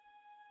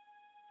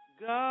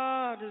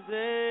God is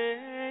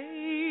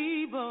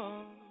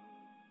able.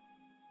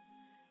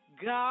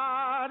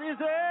 God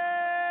is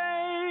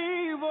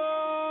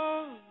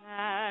able,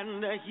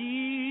 and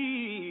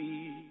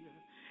He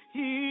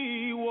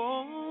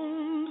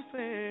won't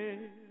fail.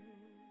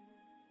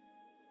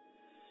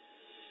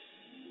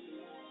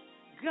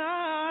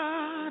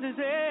 God is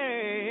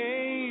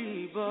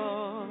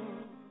able.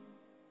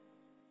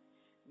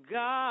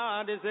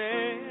 God is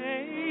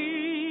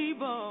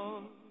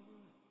able.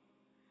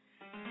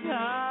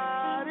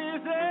 God is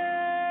able,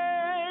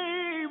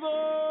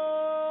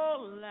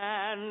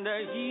 and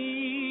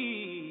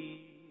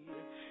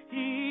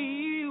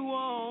He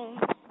won't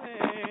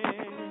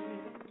fail.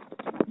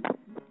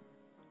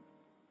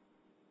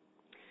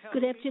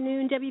 Good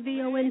afternoon,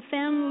 WVON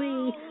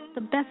family,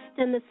 the best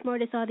and the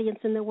smartest audience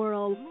in the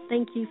world.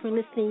 Thank you for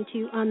listening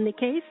to On the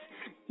Case.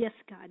 Yes,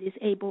 God is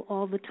able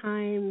all the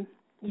time.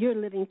 You're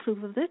living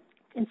proof of it,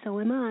 and so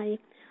am I.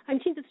 I'm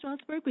Tinta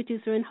Strasberg,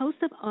 producer and host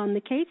of On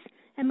the Case,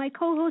 and my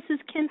co-host is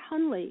Ken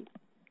Hunley.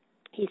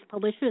 He's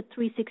publisher at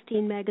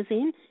 316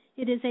 Magazine.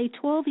 It is a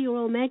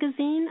 12-year-old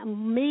magazine,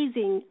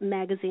 amazing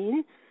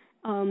magazine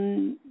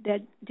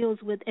that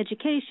deals with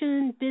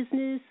education,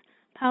 business,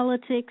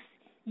 politics,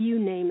 you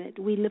name it.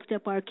 We lift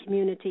up our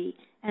community,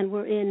 and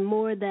we're in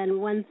more than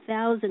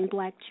 1,000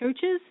 black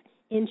churches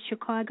in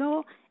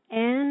Chicago,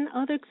 and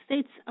other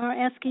states are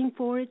asking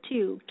for it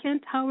too.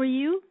 Kent, how are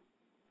you?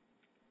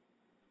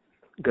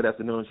 Good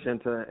afternoon,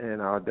 Shinta,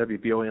 and our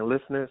WBON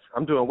listeners.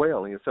 I'm doing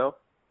well, and yourself?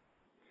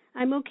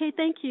 I'm okay,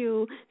 thank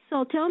you.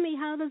 So tell me,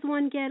 how does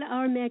one get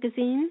our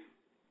magazine?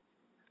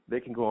 They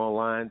can go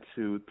online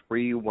to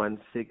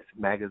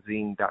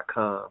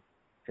 316magazine.com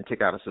and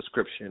take out a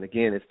subscription.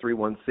 Again, it's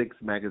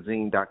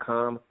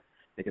 316magazine.com.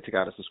 They can take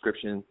out a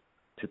subscription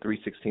to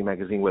 316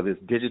 Magazine, whether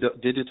it's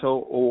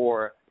digital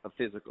or a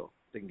physical.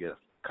 They can get a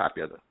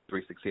copy of the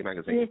 316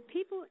 Magazine. And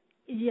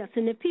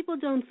if people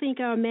don't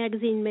think our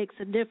magazine makes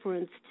a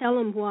difference, tell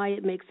them why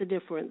it makes a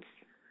difference.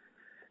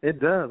 It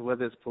does,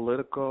 whether it's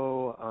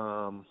political.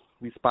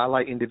 We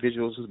spotlight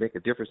individuals who make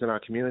a difference in our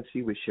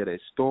community. We share their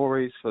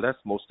stories, so that's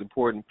most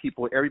important.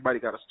 Everybody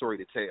got a story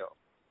to tell.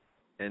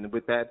 And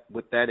with that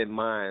in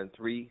mind,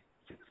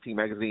 316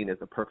 Magazine is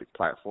the perfect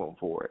platform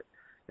for it.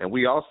 And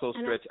we also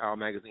stretch our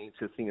magazine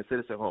to senior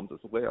citizen homes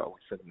as well.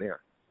 We send them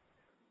there.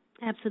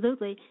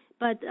 Absolutely.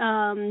 But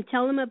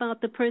tell them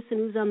about the person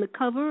who's on the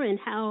cover and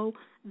how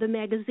the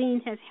magazine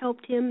has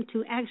helped him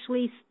to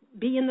actually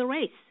be in the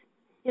race,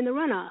 in the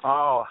runoff.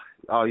 Oh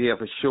yeah,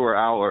 for sure.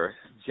 Our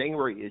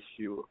January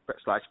issue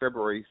 /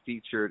 February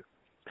featured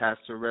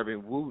Pastor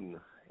Reverend Wooten,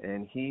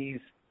 and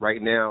he's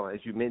right now,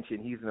 as you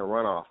mentioned, he's in a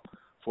runoff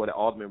for the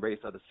alderman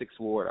race of the 6th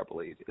Ward, I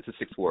believe. It's the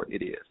 6th Ward.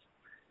 It is.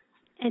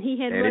 And he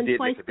had run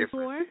twice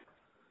before?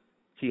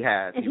 He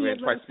has. And he ran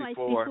twice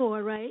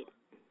before, right?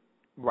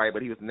 Right,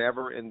 but he was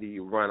never in the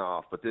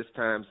runoff. But this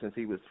time, since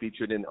he was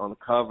featured on the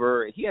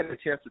cover, he had a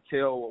chance to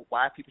tell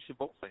why people should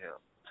vote for him.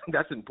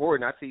 That's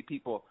important. I see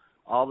people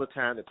all the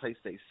time that place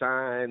their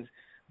signs,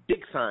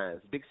 big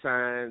signs,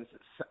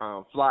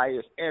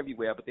 flyers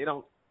everywhere, but they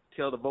don't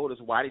tell the voters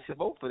why they should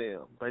vote for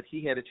them. But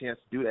he had a chance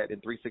to do that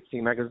in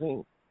 316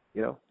 Magazine,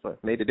 so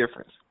it made a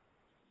difference.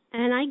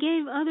 And I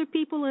gave other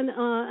people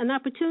an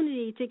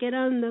opportunity to get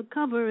on the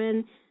cover,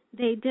 and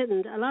they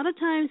didn't. A lot of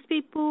times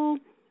people,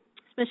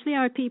 especially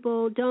our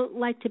people, don't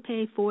like to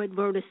pay for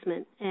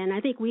advertisement. And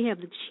I think we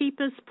have the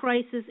cheapest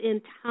prices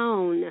in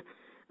town.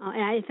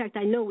 In fact,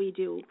 I know we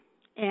do.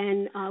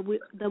 And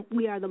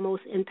we are the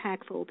most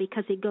impactful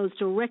because it goes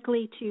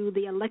directly to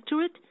the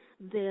electorate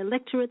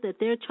that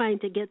they're trying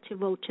to get to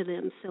vote to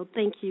them. So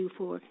thank you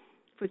for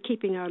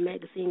keeping our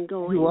magazine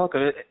going. You're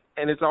welcome.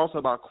 And it's also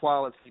about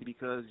quality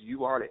because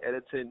you are the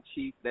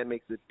editor-in-chief. That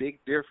makes a big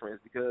difference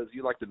because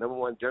you're like the number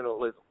one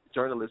journalist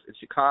in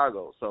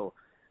Chicago. So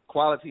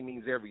quality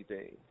means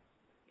everything.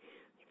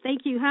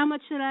 Thank you. How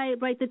much should I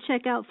write the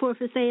check out for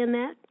saying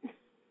that?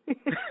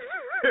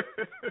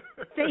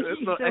 Thank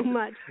you so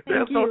much.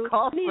 There's no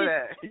cost for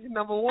that. You're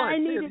number one. I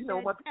needed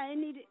that.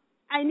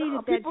 I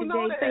needed that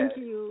today. Thank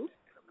you.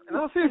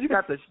 No, seriously, you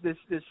got this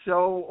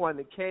show On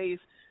the Case.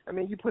 I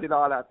mean, you put it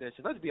all out there.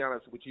 So let's be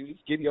honest with you.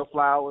 Just give your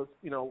flowers,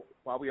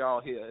 while we're all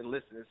here and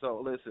listening.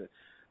 So listen,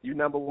 you're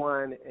number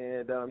one,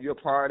 and you're a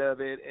part of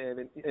it.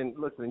 And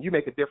listen, you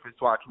make a difference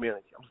to our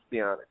community. I'm just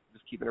being honest.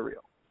 Just keeping it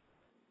real.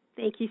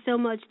 Thank you so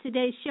much.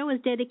 Today's show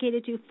is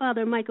dedicated to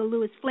Father Michael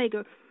Lewis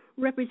Flager,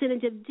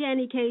 Representative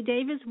Danny K.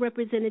 Davis,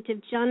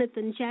 Representative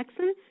Jonathan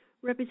Jackson,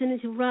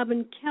 Representative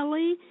Robin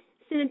Kelly,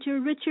 Senator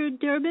Richard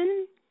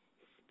Durbin,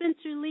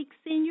 Spencer Leak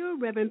Sr.,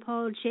 Reverend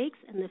Paul Jakes,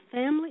 and the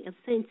family of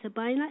St.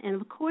 Sabina, and,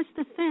 of course,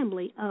 the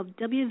family of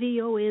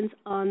WVON's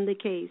On the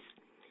Case.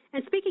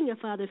 And speaking of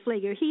Father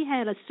Flager, he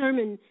had a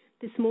sermon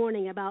this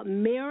morning about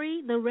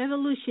Mary the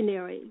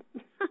Revolutionary.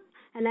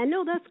 And I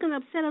know that's going to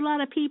upset a lot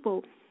of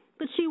people,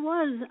 but she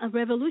was a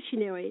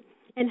revolutionary,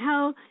 and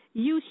how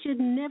you should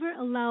never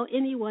allow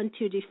anyone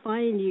to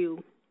define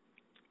you.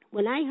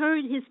 When I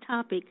heard his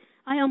topic,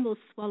 I almost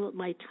swallowed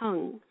my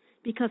tongue,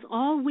 because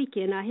all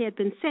weekend I had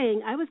been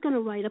saying I was going to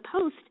write a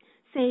post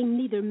saying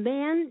neither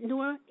man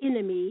nor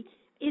enemies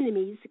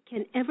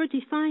can ever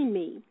define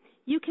me.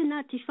 You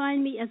cannot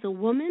define me as a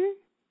woman,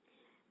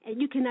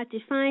 and you cannot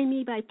define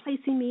me by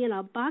placing me in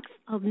a box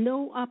of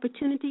no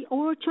opportunity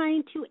or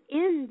trying to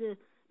end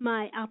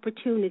my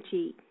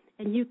opportunity.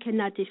 And you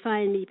cannot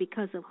define me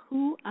because of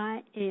who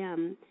I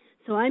am.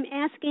 So I'm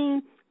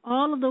asking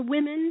all of the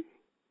women,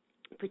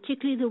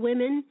 particularly the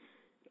women,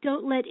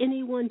 don't let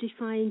anyone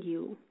define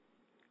you.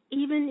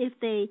 Even if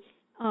they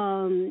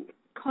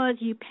cause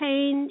you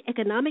pain,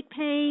 economic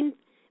pain,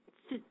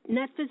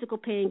 not physical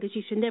pain, because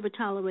you should never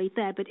tolerate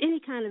that, but any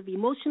kind of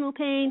emotional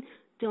pain,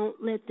 don't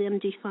let them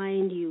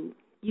define you.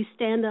 You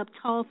stand up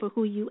tall for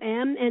who you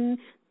am. And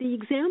the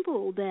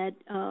example that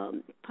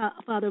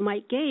Father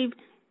Mike gave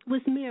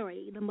was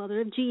Mary, the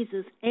mother of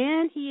Jesus,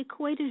 and he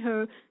equated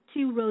her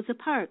to Rosa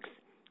Parks.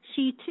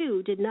 She,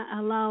 too, did not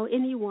allow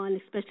anyone,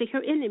 especially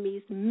her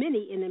enemies,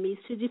 many enemies,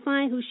 to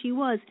define who she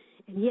was,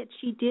 and yet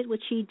she did what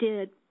she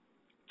did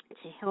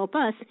to help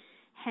us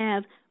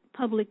have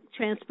public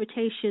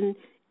transportation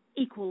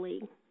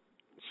equally.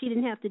 She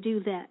didn't have to do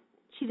that.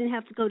 She didn't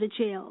have to go to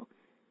jail.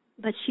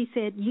 But she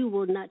said, you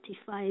will not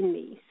define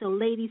me. So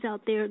ladies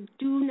out there,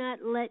 do not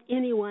let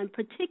anyone,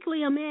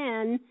 particularly a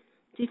man,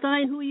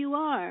 define who you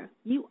are.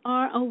 You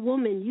are a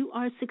woman. You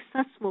are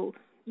successful.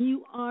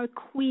 You are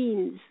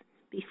queens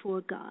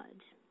before God.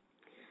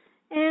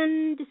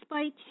 And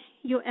despite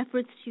your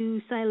efforts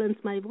to silence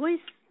my voice,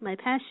 my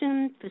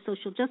passion for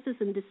social justice,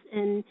 and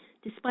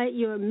despite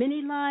your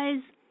many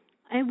lies,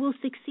 I will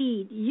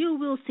succeed. You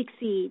will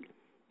succeed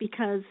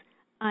because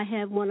I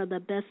have one of the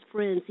best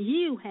friends.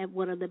 You have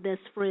one of the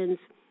best friends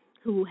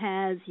who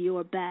has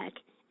your back,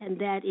 and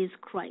that is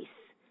Christ.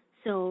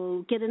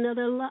 So get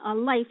another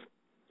life,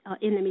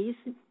 enemies.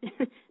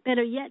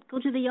 Better yet, go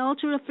to the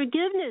altar of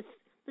forgiveness,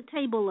 the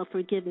table of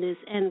forgiveness,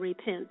 and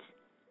repent.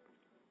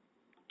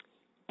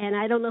 And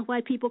I don't know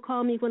why people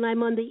call me when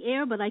I'm on the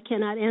air, but I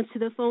cannot answer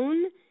the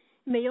phone.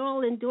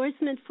 Mayoral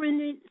endorsement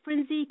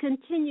frenzy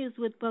continues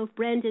with both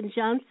Brandon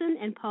Johnson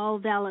and Paul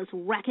Vallas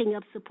racking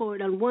up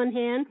support on one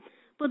hand,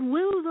 but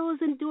will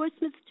those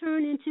endorsements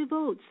turn into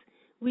votes?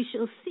 We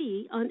shall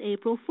see on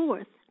April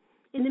 4th.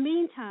 In the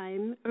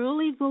meantime,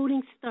 early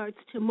voting starts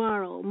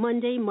tomorrow,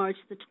 Monday, March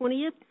the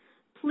 20th.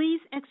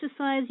 Please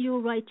exercise your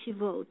right to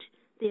vote.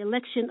 The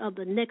election of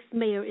the next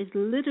mayor is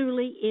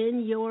literally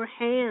in your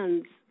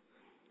hands.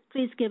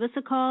 Please give us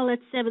a call at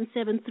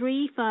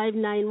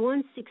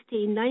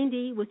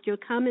 773-591-1690 with your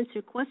comments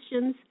or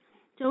questions.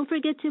 Don't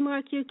forget to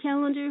mark your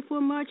calendar for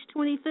March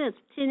 25th,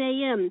 10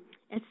 a.m.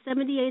 at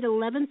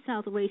 7811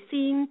 South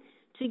Racine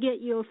to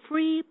get your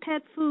free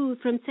pet food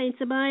from St.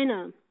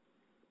 Sabina.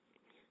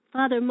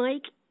 Father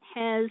Mike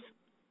has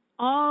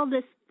all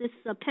this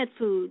pet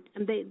food,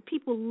 and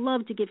people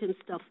love to give him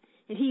stuff,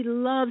 and he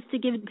loves to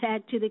give it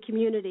back to the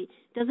community.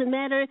 Doesn't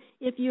matter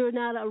if you're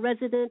not a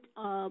resident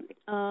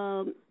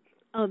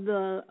of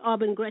the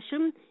Auburn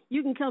Gresham.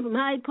 You can come from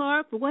Hyde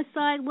Park, the West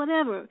Side,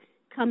 whatever.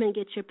 Come and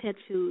get your pet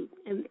food.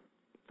 And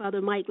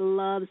Father Mike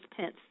loves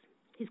pets.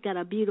 He's got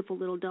a beautiful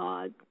little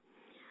dog.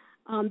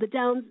 On the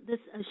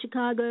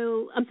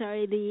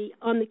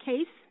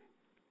Case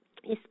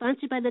is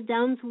sponsored by the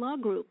Downs Law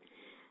Group.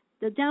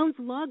 The Downs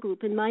Law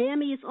Group in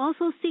Miami is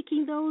also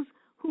seeking those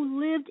who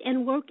lived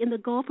and worked in the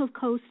Gulf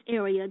Coast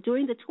area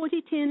during the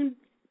 2010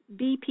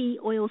 BP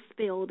oil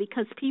spill,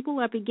 because people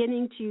are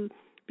beginning to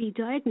be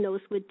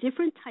diagnosed with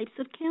different types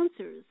of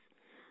cancers.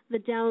 The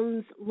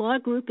Downs Law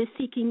Group is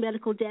seeking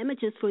medical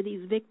damages for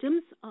these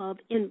victims of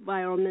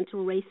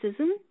environmental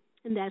racism,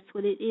 and that's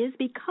what it is,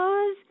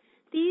 because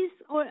these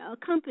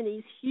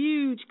companies,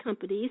 huge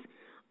companies,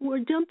 were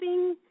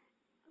dumping,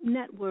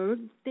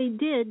 they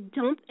did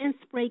dump and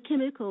spray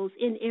chemicals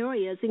in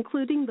areas,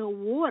 including the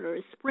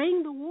waters,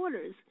 spraying the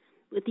waters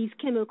with these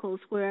chemicals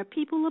where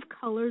people of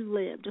color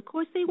lived. Of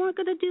course, they weren't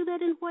going to do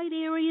that in white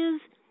areas.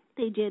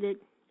 They did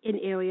it in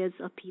areas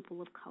of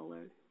people of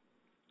color.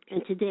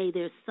 And today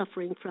they're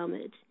suffering from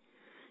it.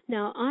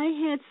 Now, I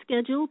had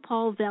scheduled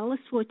Paul Vallas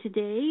for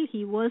today.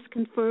 He was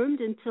confirmed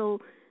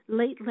until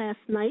late last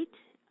night.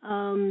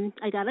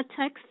 I got a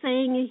text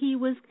saying he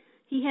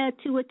had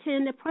to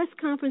attend a press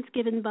conference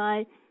given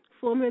by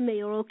former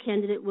mayoral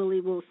candidate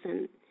Willie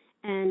Wilson.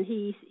 And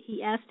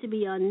he asked to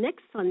be on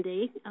next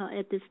Sunday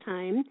at this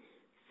time.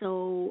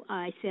 So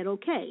I said,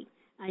 okay,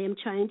 I am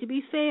trying to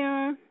be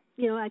fair.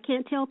 You know, I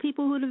can't tell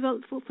people who to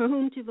vote for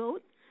whom to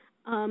vote,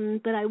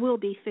 but I will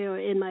be fair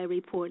in my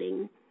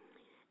reporting.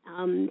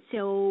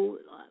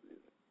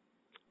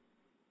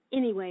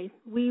 Anyway,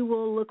 we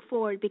will look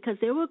forward, because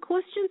there were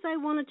questions I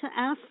wanted to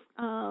ask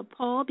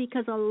Paul,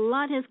 because a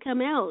lot has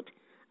come out.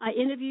 I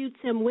interviewed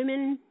some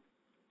women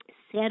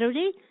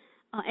Saturday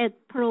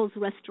at Pearl's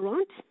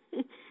restaurant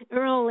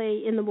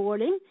early in the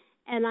morning,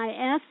 and I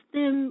asked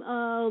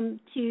them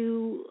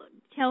to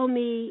tell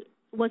me,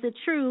 was it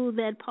true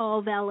that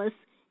Paul Vallas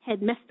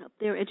had messed up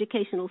their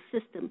educational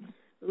system?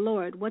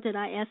 Lord, what did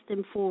I ask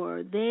them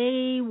for?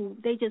 They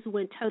just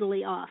went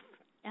totally off.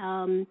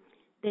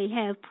 They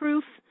have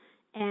proof,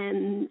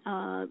 and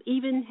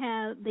even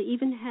have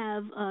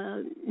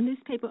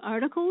newspaper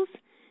articles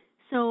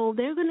So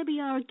they're going to be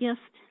our guest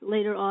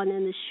later on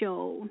in the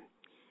show.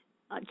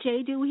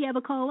 Jay, do we have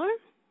a caller?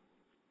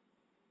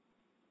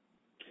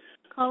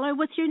 Caller,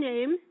 what's your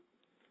name?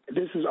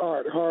 This is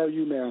Art. How are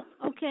you, ma'am?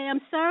 Okay,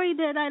 I'm sorry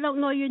that I don't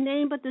know your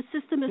name, but the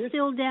system is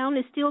still down.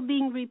 It's still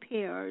being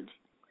repaired.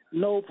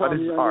 No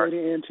problem, young Art.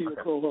 lady, and to your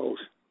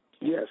co-host.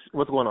 Yes.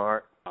 What's going on,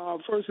 Art?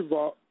 First of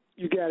all,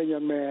 you got it,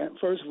 young man.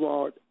 First of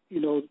all,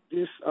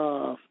 this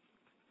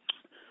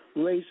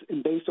race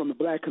and based on the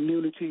black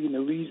community, and the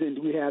reason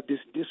we have this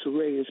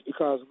disarray is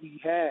because we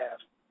have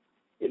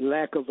a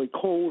lack of a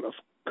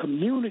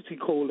community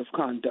code of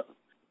conduct.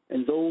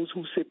 And those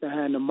who sit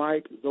behind the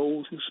mic,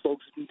 those who are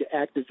supposed to be the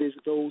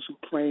activists, those who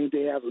claim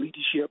they have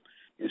leadership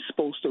and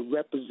supposed to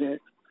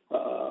represent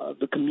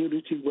the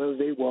community, whether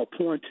they were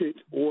appointed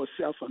or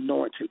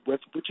self-anointed,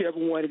 whichever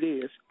one it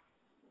is,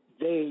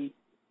 they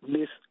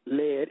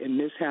misled and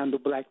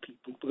mishandled black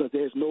people, because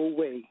there's no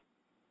way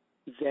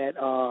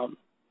that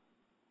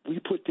we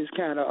put this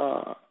kind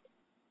of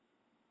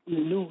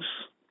noose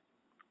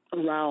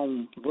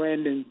around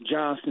Brandon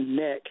Johnson's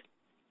neck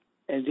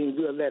and then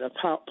we'll let a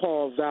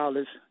Paul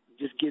Vallas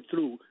just get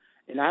through.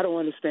 And I don't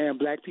understand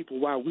black people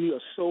why we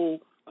are so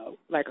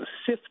like a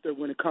sifter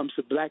when it comes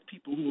to black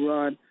people who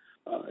run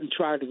and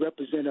try to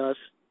represent us.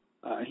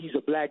 He's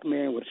a black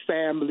man with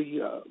family,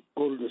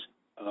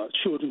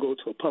 children go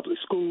to a public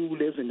school,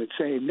 live in the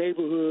same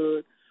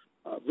neighborhood,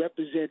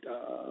 represent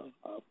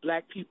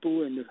black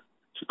people in the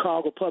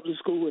Chicago public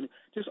school, and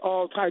just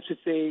all types of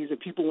things that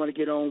people want to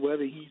get on,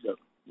 whether he's a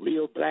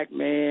real black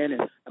man,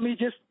 and I mean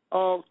just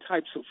all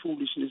types of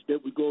foolishness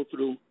that we go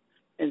through.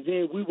 And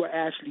then we will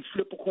actually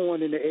flip a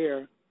coin in the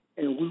air,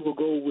 and we will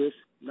go with,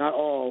 not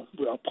all,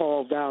 but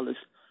Paul Vallas,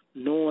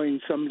 knowing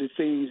some of the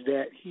things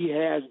that he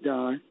has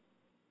done,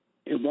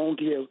 and won't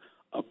give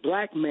a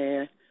black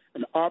man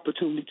an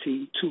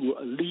opportunity to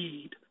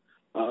lead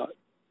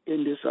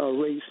in this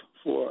race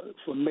for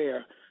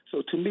mayor.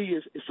 So to me,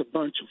 it's a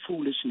bunch of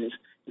foolishness.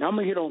 And I'm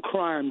going to hit on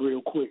crime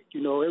real quick.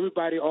 You know,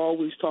 everybody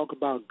always talk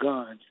about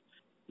guns,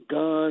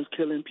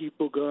 killing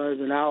people, guns,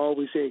 and I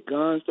always say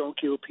guns don't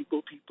kill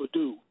people, people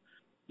do.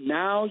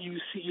 Now you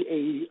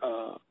see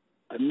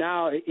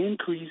now an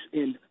increase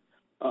in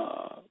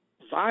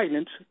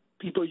violence,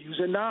 people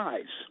using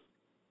knives.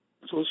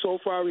 So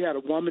far we had a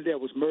woman that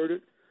was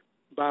murdered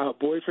by her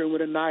boyfriend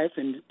with a knife,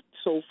 and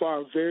so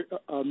far very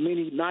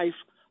many knife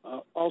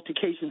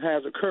altercations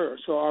has occurred.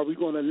 So are we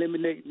going to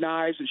eliminate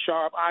knives and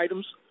sharp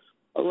items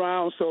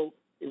around? So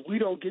if we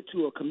don't get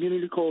to a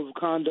community code of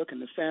conduct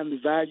and the family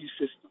value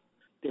system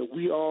that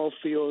we all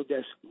feel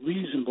that's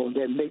reasonable,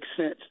 that makes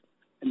sense,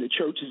 and the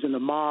churches and the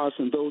mosques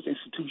and those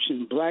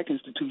institutions, black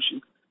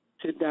institutions,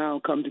 sit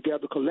down, come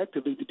together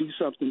collectively to do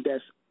something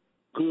that's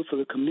good for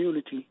the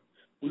community,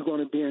 we're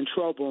going to be in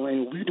trouble.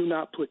 And we do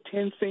not put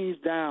 10 things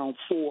down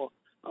for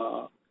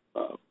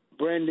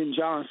Brandon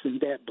Johnson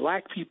that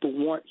black people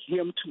want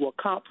him to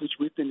accomplish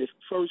within the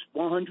first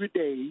 100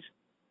 days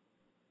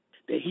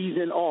that he's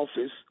in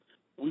office,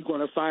 we're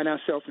going to find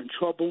ourselves in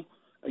trouble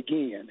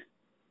again.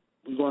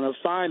 We're going to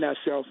find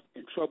ourselves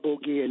in trouble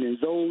again. And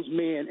those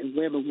men and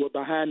women who are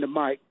behind the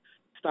mic,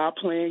 stop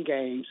playing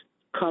games,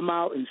 come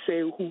out and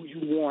say who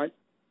you want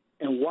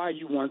and why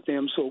you want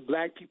them, so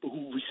black people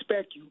who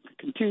respect you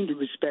continue to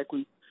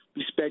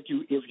respect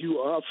you if you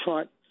are up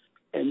front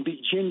and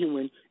be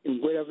genuine in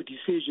whatever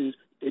decisions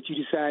that you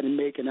decide to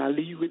make. And I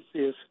leave with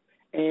this,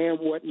 and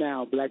what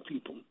now, black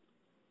people?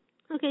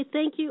 Okay,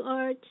 thank you,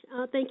 Art.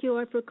 Thank you,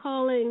 Art, for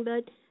calling.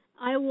 But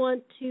I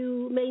want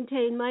to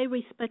maintain my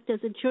respect as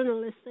a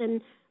journalist,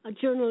 and a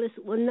journalist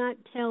will not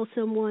tell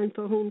someone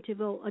for whom to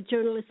vote. A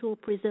journalist will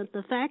present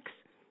the facts,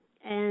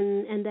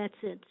 and that's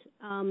it.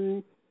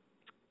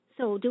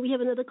 So do we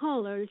have another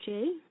caller,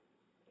 Jay?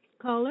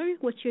 Caller,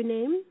 what's your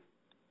name?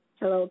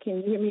 Hello, can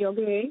you hear me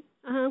okay?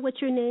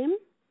 What's your name?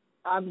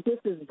 This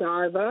is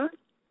Darva.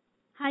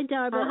 Hi,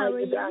 Darva. How are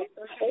you?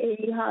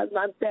 Hey, how's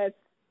my best?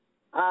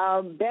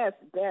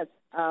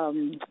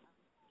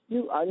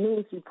 You are a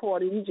news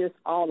reporter. You just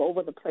all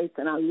over the place,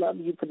 and I love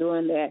you for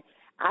doing that.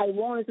 I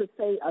wanted to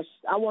say,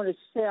 I want to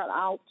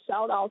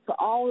shout out to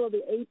all of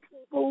the 8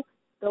 people,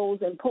 those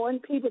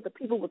important people, the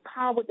people with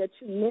power that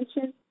you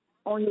mentioned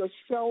on your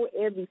show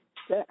every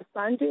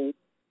Sunday.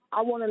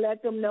 I want to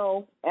let them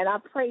know, and I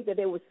pray that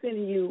they will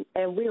send you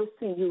and will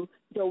send you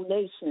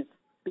donations,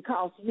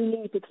 because you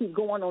need to keep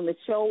going on the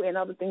show and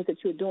other things that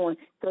you're doing.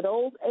 So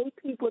those 8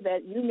 people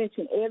that you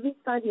mention every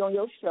Sunday on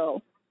your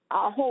show,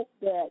 I hope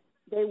that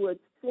they would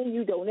send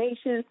you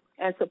donations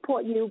and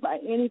support you by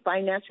any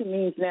financial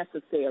means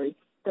necessary.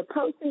 The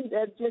person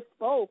that just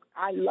spoke,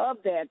 I love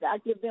that. I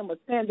give them a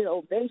standing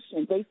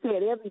ovation. They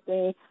said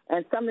everything,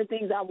 and some of the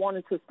things I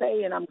wanted to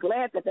say, and I'm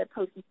glad that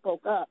person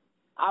spoke up.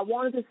 I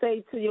wanted to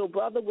say to your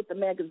brother with the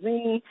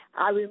magazine,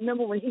 I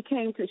remember when he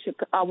came to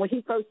Chicago, when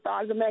he first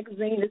started the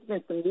magazine, it's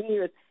been some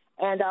years,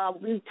 and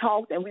we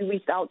talked and we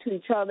reached out to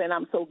each other, and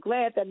I'm so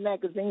glad that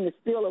magazine is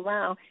still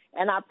around.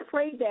 And I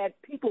pray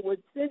that people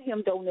would send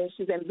him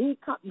donations and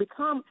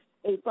become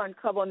a front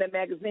cover on that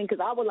magazine,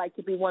 because I would like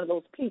to be one of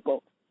those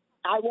people.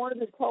 I wanted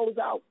to close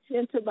out,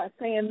 Chinta, by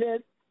saying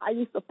this. I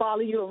used to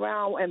follow you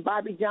around, and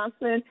Bobby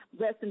Johnson,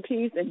 rest in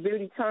peace, and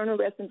Beauty Turner,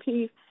 rest in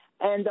peace.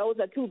 And those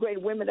are two great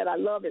women that I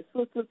love as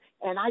sisters.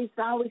 And I used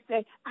to always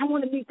say, I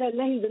want to meet that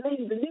lady,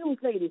 the news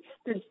lady,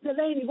 the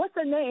lady, what's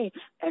her name?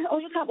 And, oh,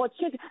 you talk about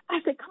chicken. I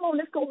said, come on,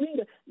 let's go meet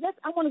her.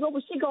 I want to go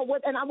where she go.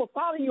 And I will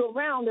follow you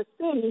around the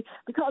city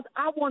because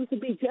I wanted to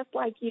be just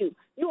like you.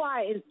 You are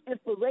an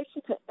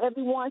inspiration to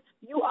everyone.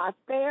 You are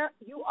fair.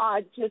 You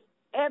are just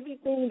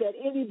everything that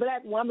any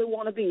black woman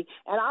want to be.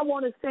 And I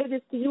want to say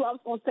this to you. I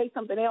was going to say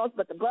something else,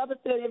 but the brother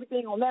said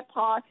everything on that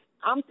part.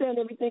 I'm saying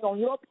everything on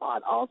your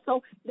part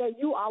also, that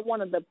you are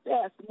one of the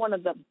best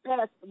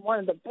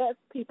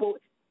people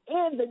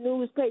in the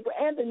newspaper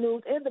and the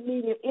news, in the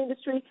media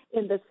industry,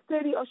 in the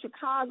city of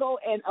Chicago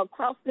and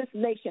across this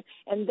nation.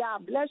 And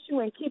God bless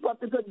you and keep up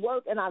the good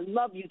work. And I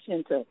love you,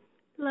 Chinta.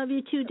 Love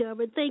you too,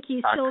 Darvin. Thank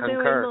you I so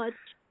concur. very much.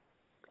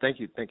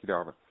 Thank you,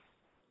 Darvin.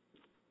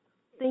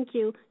 Thank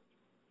you.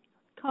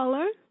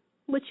 Caller,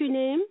 what's your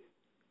name?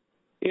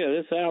 Yeah,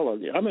 this is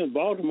Alan. I'm in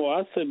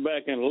Baltimore. I sit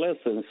back and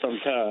listen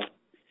sometimes.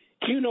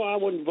 You know, I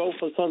wouldn't vote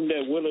for something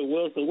that Willie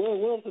Wilson. Willie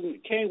Wilson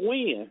can't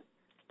win.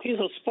 He's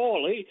a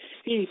spoiler.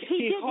 He's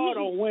hard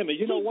on women.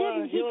 You know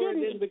why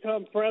Hillary didn't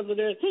become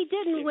president? He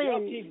didn't win.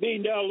 Y'all keep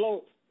beating down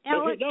low.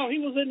 Alex, No, he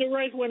was in the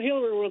race when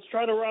Hillary was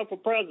trying to run for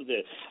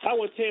president. I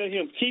would tell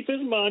him, keep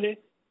his money,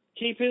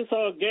 keep his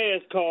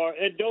gas card,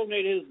 and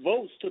donate his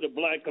votes to the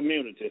black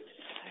community.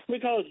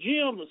 Because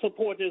Jim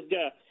support this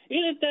guy.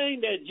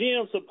 Anything that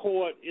Jim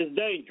support is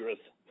dangerous.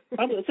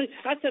 I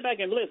sit back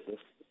and listen.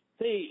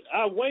 See,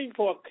 I'm waiting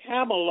for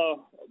Kamala,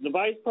 the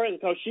vice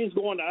president, because she's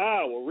going to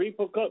Iowa.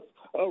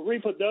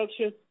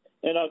 Reproduction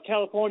in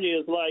California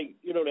is like,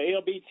 the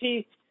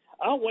LBT.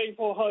 I'm waiting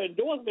for her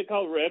endorsement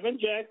because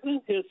Reverend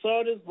Jackson, his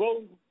son, is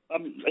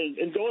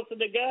endorsing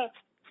the guy.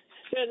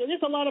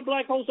 There's a lot of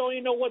black folks don't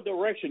even know what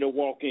direction to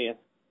walk in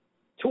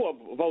to a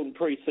voting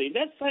precinct.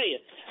 That's saying.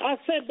 I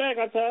sat back.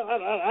 I said,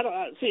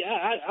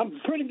 I'm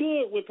pretty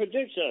good with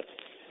predictions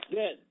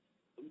that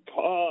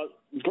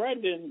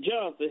Brandon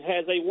Johnson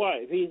has a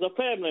wife. He's a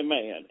family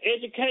man.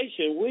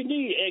 Education. We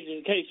need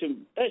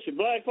education, especially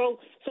black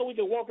folks, so we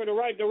can walk in the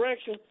right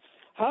direction.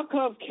 How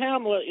come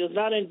Kamala is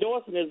not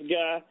endorsing this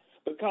guy?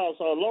 Because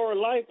Lori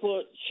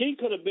Lightfoot, she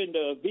could have been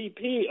the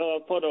VP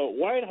for the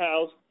White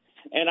House,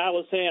 and I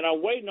was saying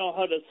I'm waiting on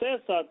her to say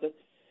something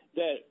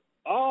that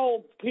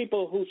all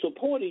people who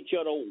support each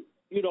other,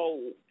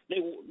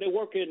 they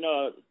work in,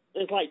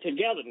 it's like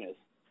togetherness.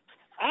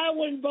 I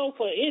wouldn't vote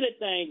for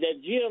anything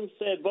that Jim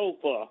said vote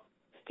for.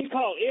 He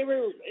called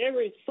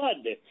every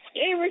Sunday,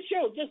 every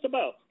show just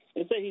about,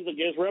 and say he's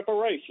against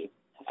reparation.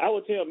 I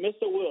would tell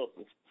Mr.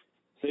 Wilson,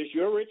 since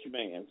you're a rich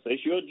man,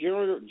 since you're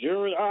a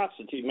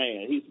generosity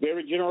man, he's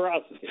very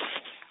generosity.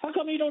 How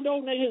come he don't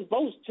donate his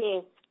votes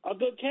to a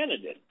good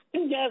candidate?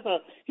 This guy's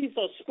he's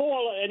a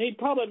spoiler, and he's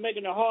probably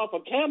making it hard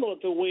for Kamala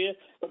to win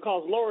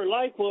because Lori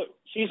Lightfoot,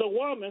 she's a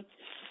woman,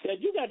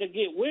 that you got to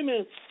get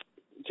women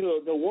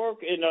to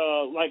work in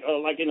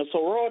like in a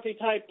sorority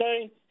type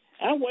thing.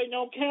 I'm waiting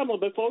on Kamala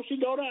before she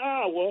go to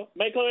Iowa,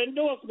 make her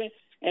endorsement,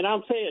 and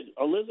I'm saying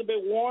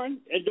Elizabeth Warren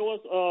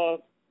endorse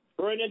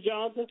Brandon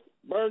Johnson,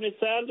 Bernie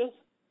Sanders.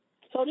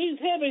 So these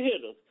heavy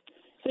hitters.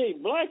 See,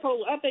 black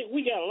folks, I think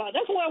we got a lot.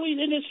 That's why we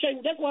in this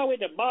shape. That's why we're at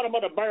the bottom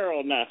of the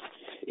barrel now.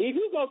 If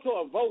you go to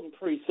a voting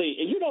precinct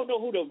and you don't know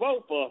who to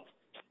vote for,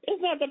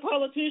 it's not the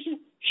politician.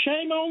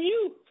 Shame on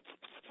you.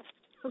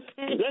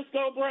 Okay. Let's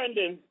go,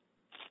 Brandon.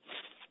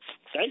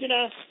 Thank you,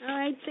 now. All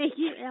right, thank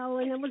you,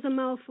 Alan. That was a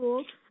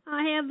mouthful.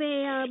 I have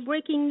a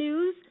breaking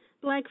news.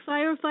 Black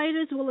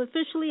firefighters will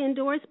officially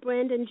endorse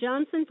Brandon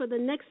Johnson for the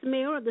next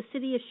mayor of the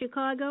city of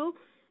Chicago.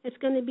 It's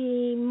going to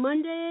be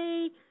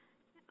Monday,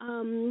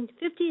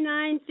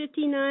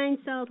 5959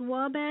 South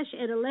Wabash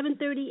at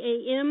 11:30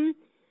 a.m.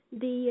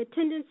 The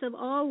attendance of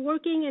all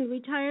working and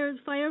retired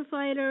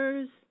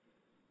firefighters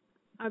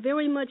are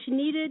very much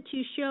needed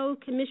to show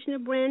Commissioner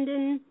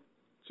Brandon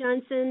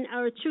Johnson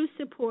our true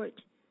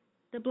support.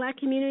 The black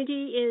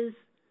community is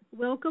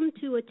welcome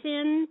to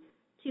attend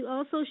to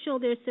also show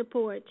their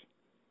support.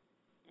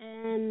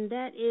 And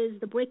that is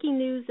the breaking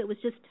news that was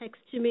just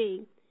texted to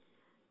me.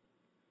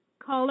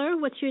 Caller,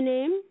 what's your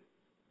name?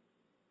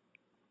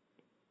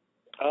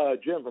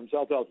 Jim from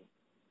South Elton.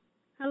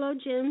 Hello,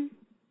 Jim.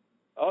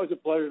 Always a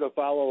pleasure to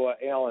follow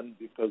Alan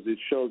because it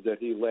shows that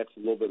he lacks a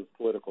little bit of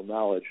political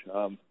knowledge.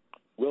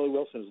 Willie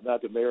Wilson is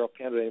not the mayoral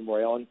candidate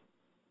anymore, Alan.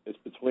 It's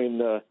between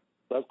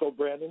let's go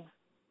Brandon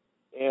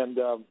and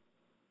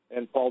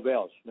Paul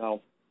Vallas.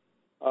 Now,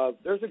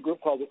 there's a group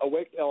called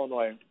Awake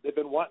Illinois. They've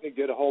been wanting to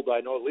get a hold, I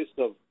know, at least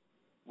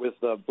with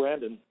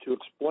Brandon to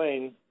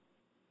explain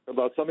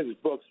about some of these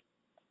books.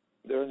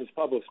 They're in these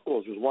public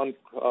schools. There's one,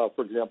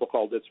 for example,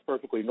 called It's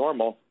Perfectly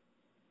Normal,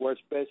 where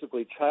it's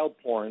basically child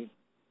porn,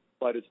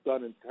 but it's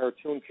done in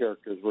cartoon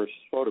characters versus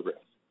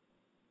photographs.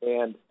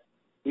 And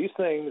these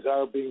things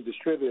are being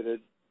distributed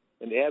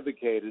and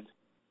advocated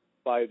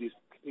by these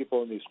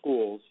people in these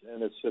schools,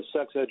 and it's a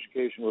sex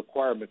education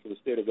requirement for the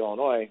state of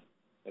Illinois,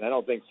 and I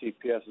don't think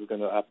CPS is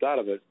going to opt out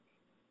of it.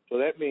 So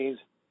that means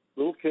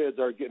little kids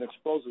are getting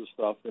exposed to this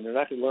stuff, and they're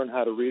not going to learn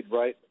how to read,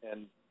 write,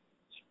 and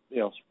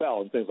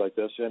spell and things like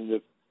this. And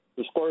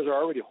the scores are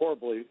already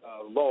horribly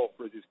low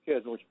for these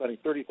kids, and we're spending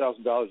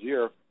 $30,000 a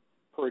year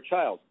per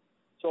child.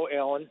 So,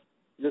 Alan,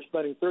 you're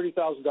spending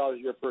 $30,000 a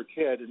year per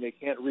kid, and they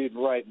can't read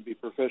and write and be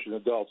proficient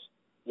adults.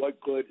 What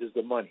good is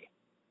the money?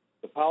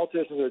 The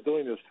politicians that are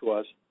doing this to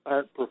us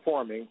aren't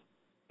performing,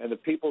 and the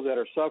people that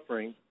are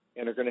suffering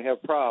and are going to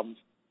have problems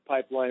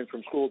pipeline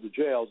from school to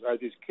jails are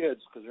these kids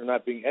because they're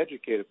not being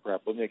educated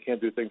properly and they can't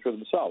do things for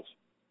themselves.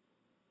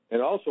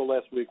 And also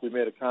last week we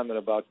made a comment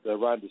about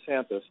Ron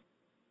DeSantis.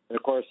 And,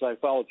 of course, I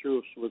followed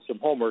through with some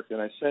homework,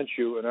 and I sent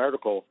you an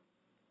article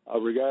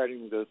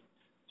regarding the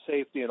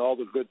safety and all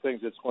the good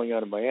things that's going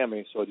on in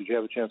Miami. So did you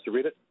have a chance to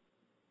read it?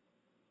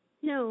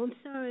 No, I'm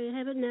sorry. I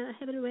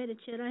haven't read it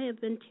yet. I have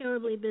been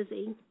terribly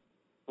busy.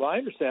 Well, I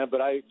understand,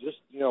 but I just,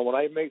 when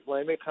I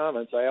make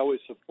comments, I always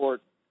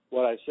support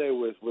what I say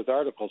with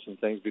articles and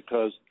things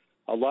because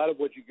a lot of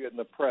what you get in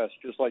the press,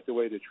 just like the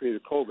way they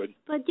treated COVID.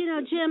 But,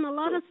 Jim, a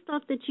lot of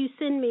stuff that you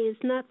send me is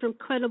not from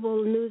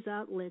credible news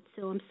outlets,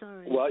 so I'm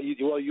sorry. Well,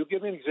 you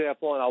give me an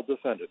example, and I'll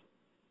defend it.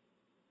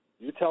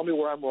 You tell me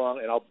where I'm wrong,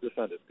 and I'll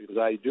defend it because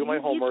I do my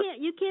homework.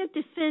 You can't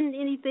defend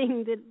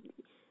anything that.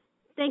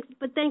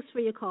 Thanks for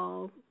your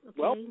call. Okay?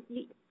 Well,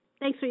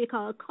 thanks for your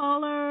call.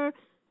 Caller,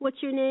 what's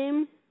your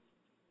name?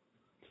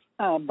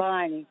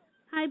 Bonnie.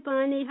 Hi,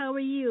 Bonnie. How are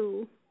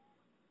you?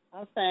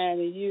 I'm fine,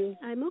 and you?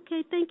 I'm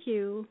okay, thank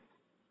you.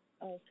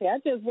 Okay, I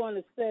just want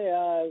to say,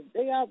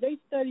 they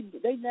study.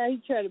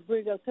 He tried to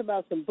bring up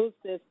about some books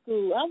at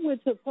school. I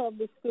went to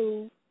public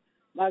school.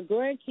 My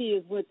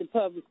grandkids went to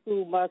public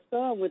school. My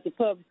son went to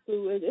public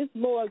school. It's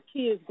more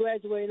kids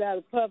graduating out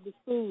of public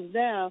schools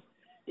now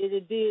than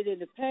it did in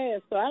the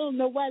past. So I don't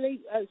know why they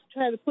are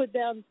trying to put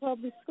down the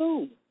public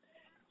school.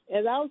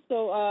 And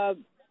also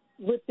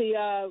with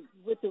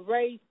the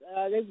race,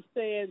 they were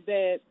saying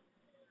that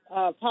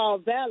Paul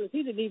Vallas,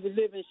 he didn't even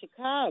live in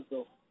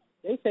Chicago.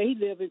 They say he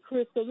lived in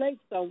Crystal Lake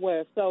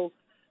somewhere. So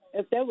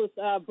if that was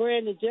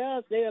Brandon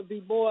Johnson, they'll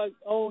be more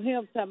on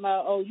him talking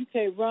about, oh, you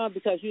can't run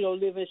because you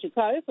don't live in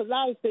Chicago. There's a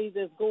lot of things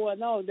that's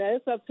going on. Now,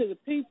 it's up to the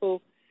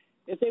people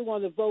if they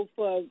want to vote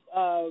for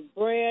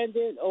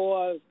Brandon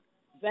or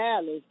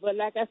Vallas. But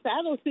like I said,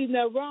 I don't see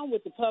nothing wrong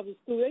with the public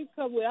school. They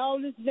come with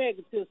all this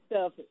negative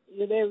stuff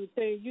and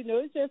everything.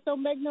 It just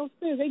don't make no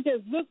sense. They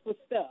just look for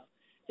stuff.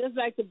 Just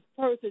like the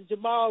person,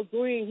 Jamal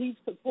Green, he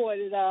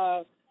supported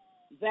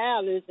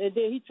Vallas, and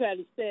then he tried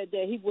to say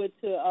that he went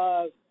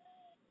to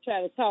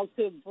try to talk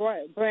to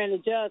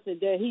Brandon Johnson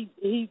that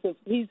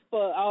he's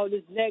for all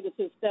this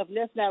negative stuff, and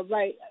that's not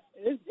right.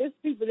 It's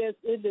people that's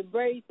in the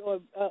race or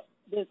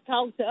that's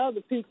talking to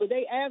other people.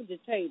 They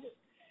agitators.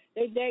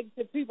 They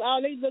negative people.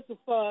 All they looking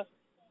for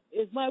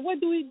is money. What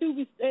do we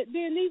do?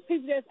 Then these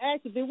people that's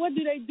activists, what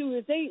do they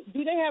do?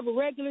 Do they have a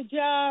regular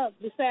job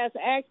besides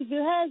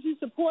activists? How is you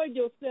supporting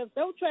yourself?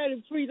 Don't try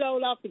to treat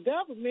all off the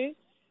government.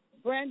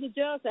 Brandon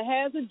Johnson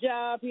has a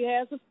job. He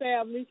has a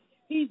family.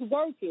 He's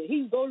working.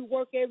 He go to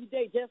work every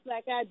day just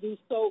like I do.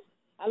 So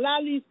a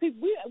lot of these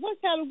people,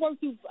 what kind of work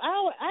do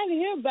I didn't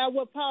hear about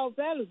what Paul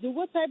Vallas do.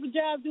 What type of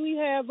job do he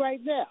have right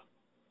now?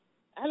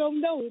 I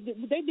don't know.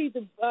 They need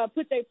to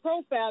put their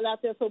profile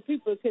out there so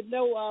people can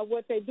know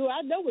what they do.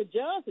 I know what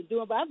Johnson's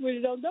doing, but I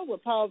really don't know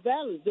what Paul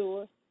Vallas is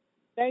doing.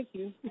 Thank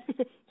you.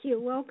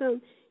 You're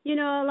welcome.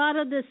 A lot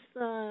of this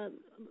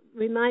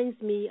reminds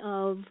me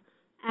of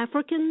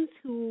Africans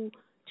who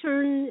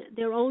turn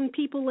their own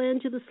people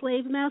into the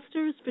slave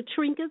masters for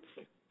trinkets.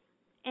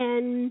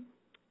 And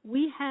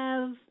we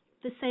have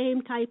the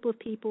same type of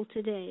people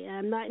today.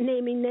 I'm not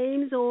naming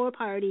names or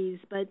parties,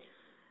 but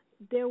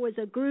there was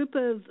a group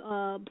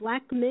of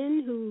black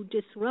men who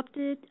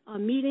disrupted a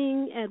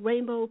meeting at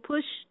Rainbow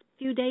Push a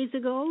few days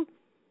ago,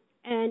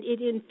 and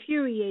it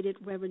infuriated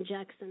Reverend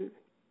Jackson.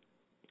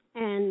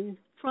 And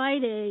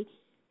Friday,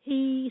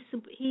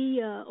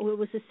 or it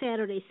was a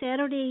Saturday.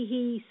 Saturday,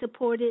 he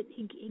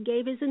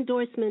gave his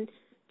endorsement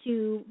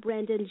to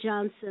Brandon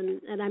Johnson,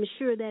 and I'm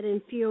sure that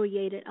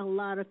infuriated a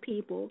lot of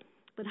people.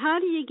 But how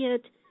do you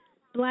get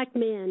black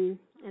men,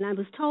 and I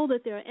was told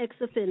that they're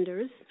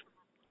ex-offenders,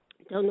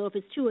 don't know if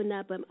it's true or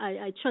not, but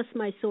I trust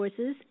my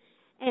sources,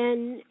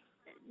 and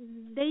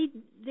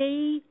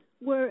they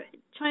were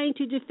trying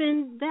to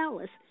defend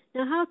Vallas.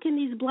 Now, how can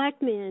these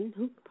black men,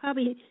 who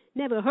probably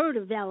never heard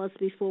of Vallas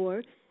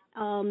before,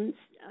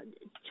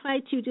 try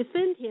to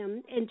defend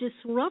him and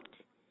disrupt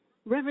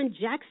Reverend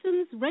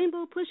Jackson's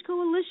Rainbow Push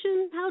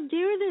Coalition? How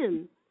dare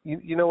them?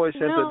 You know what,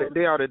 Shanta?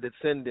 They are the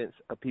descendants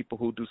of people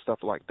who do stuff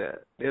like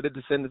that. They're the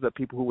descendants of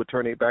people who would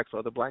turn their backs on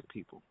other black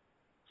people.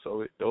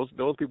 So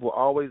those people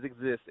always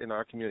exist in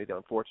our community,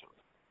 unfortunately.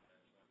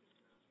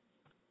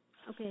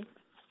 Okay.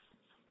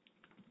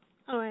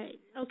 All right.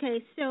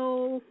 Okay.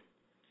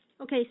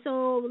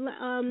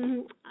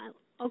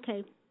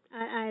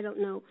 I don't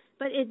know,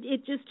 but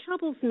it just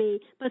troubles me.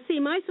 But see,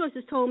 my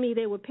sources told me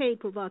they were paid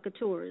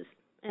provocateurs,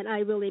 and I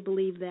really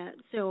believe that.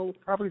 So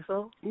probably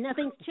so.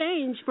 Nothing's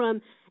changed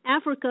from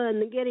Africa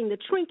and getting the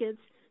trinkets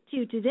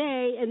to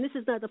today, and this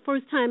is not the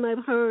first time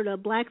I've heard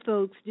of black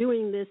folks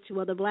doing this to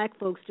other black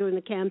folks during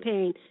the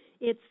campaign.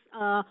 It's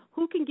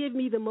who can give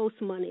me the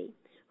most money?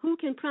 Who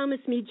can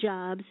promise me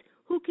jobs?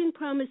 Who can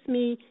promise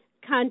me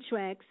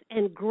contracts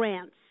and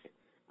grants?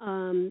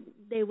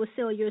 They will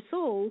sell your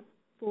soul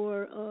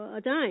for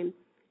a dime.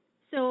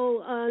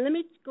 So let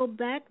me go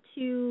back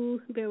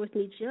to, bear with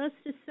me just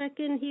a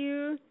second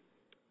here.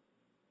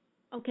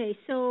 Okay,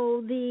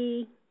 so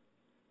the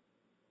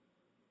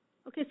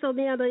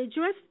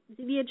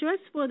address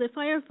for the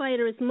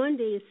firefighter is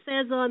Monday. It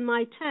says on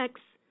my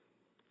text,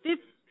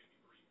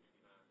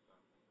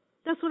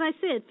 that's what I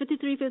said,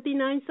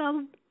 5359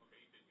 South.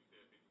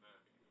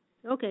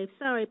 Okay,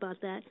 sorry about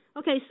that.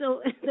 Okay,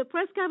 so the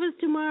press conference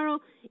tomorrow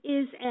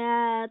is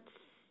at,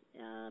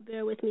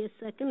 bear with me a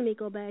second, let me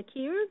go back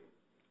here.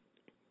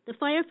 The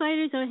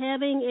firefighters are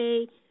having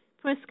a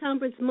press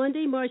conference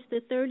Monday, March the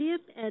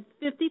 30th at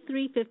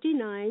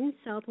 5359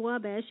 South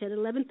Wabash at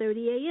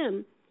 11:30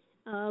 a.m.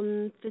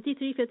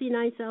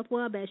 5359 South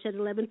Wabash at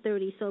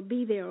 11:30. So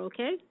be there,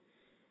 okay?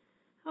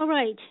 All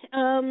right.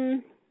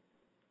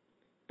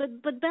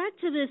 But back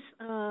to this.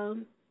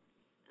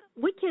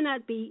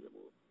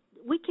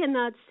 We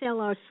cannot sell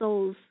our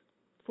souls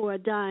for a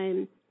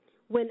dime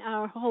when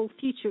our whole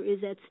future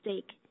is at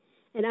stake.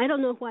 And I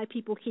don't know why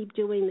people keep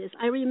doing this.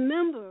 I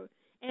remember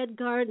Ed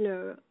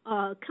Gardner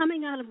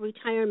coming out of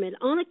retirement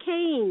on a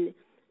cane,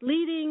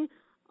 leading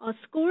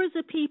scores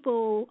of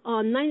people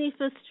on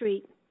 95th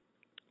Street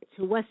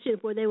to Western,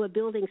 where they were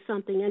building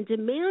something, and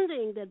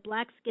demanding that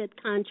blacks get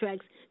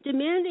contracts,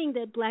 demanding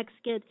that blacks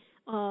get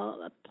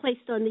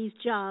placed on these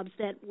jobs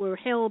that were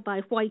held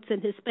by whites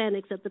and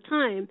Hispanics at the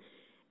time.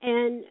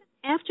 And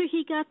after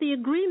he got the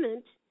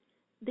agreement,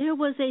 there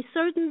was a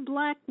certain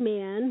black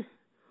man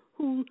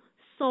who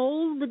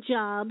sold the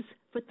jobs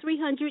for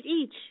 $300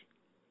 each.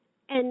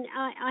 And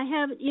I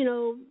have,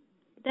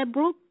 that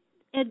broke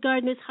Ed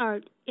Gardner's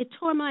heart. It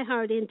tore my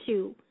heart in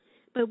two.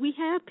 But we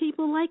have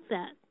people like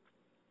that.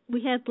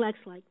 We have blacks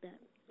like that.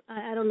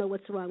 I don't know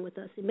what's wrong with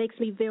us. It makes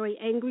me very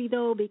angry,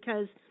 though,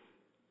 because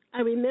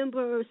I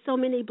remember so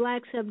many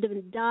blacks have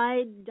been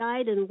died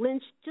and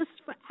lynched just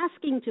for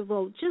asking to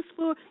vote, just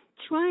for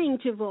trying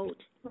to vote.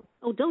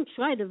 Oh, don't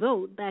try to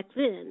vote back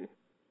then.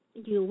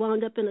 You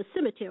wound up in a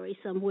cemetery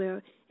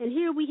somewhere. And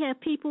here we have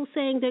people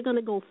saying they're going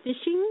to go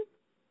fishing,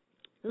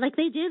 like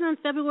they did on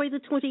February the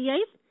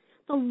 28th,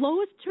 the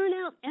lowest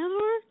turnout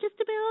ever, just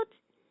about,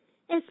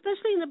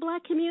 especially in the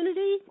black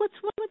community. What's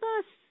wrong with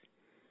us?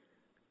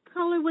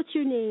 Caller, what's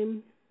your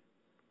name?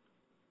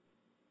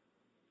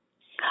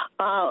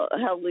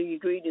 Hello, you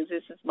greetings.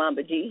 This is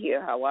Mama D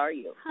here. How are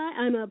you?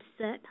 Hi, I'm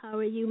upset. How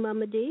are you,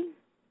 Mama D?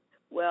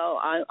 Well,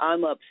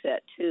 I'm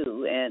upset,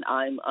 too, and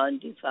I'm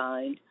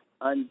undefined,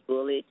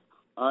 unbullied,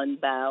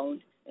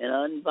 unbound, and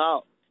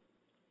unvaulted.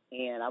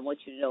 And I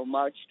want you to know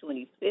March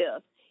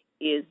 25th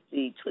is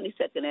the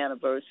 22nd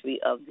anniversary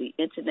of the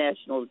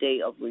International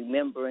Day of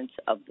Remembrance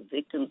of the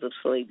Victims of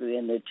Slavery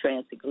and the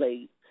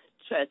Transatlantic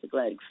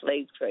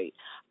Slave Trade.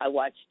 I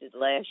watched it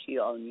last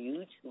year on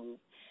YouTube,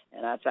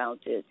 and I found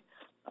it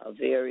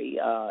very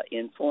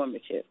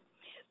informative.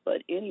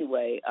 But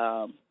anyway,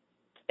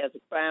 as a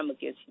crime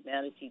against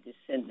humanity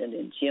descendant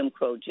and Jim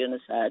Crow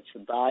genocide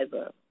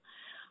survivor,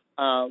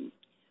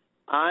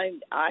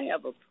 I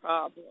have a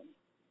problem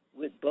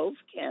with both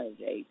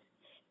candidates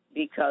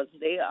because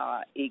they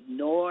are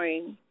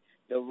ignoring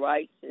the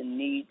rights and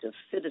needs of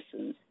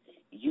citizens,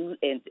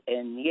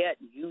 and yet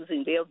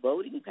using their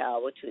voting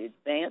power to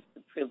advance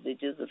the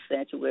privileges of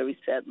sanctuary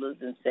settlers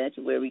and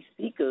sanctuary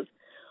seekers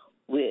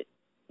with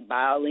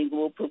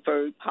bilingual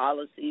preferred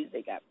policies.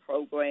 They got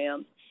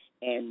programs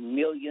and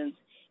millions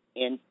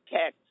in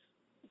tax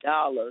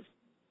dollars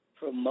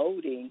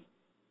promoting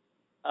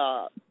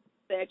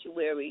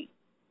sanctuary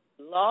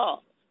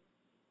laws.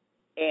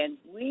 And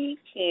we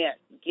can't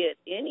get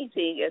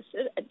anything.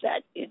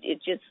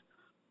 It just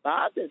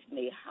bothers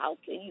me. How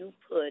can you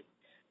put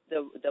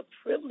the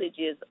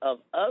privileges of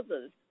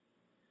others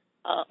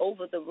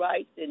over the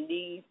rights and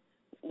needs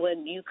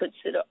when you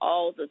consider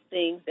all the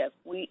things that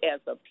we as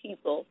a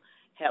people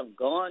have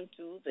gone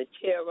through, the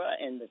terror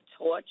and the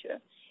torture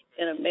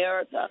in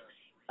America,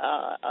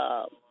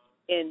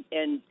 and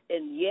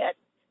yet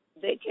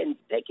they can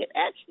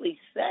actually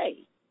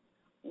say,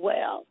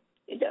 well,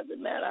 it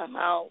doesn't matter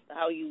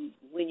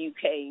when you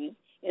came,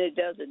 and it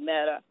doesn't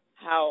matter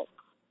how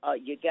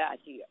you got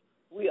here.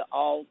 We are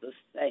all the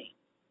same.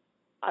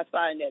 I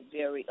find that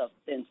very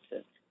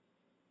offensive.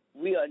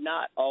 We are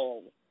not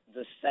all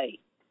the same,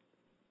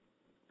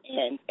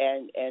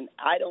 and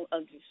I don't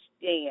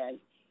understand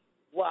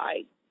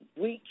why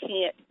we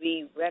can't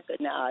be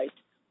recognized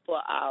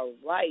for our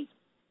rights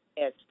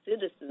as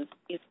citizens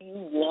if you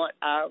want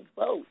our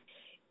vote.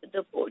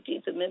 The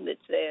 14th Amendment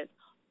says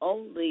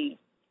only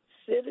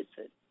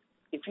citizens.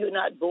 If you're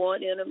not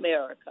born in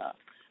America,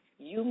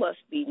 you must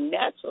be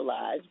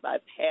naturalized by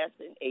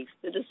passing a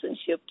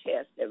citizenship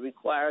test that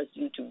requires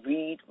you to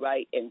read,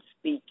 write, and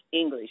speak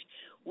English.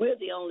 We're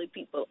the only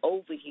people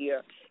over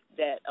here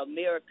that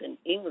American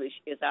English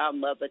is our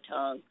mother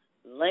tongue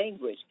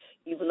language,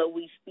 even though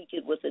we speak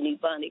it with an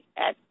Ebonic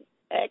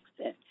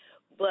accent.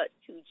 But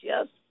to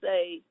just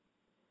say,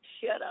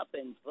 shut up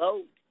and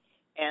vote,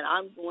 and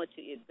I'm going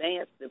to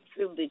advance the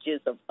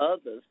privileges of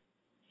others.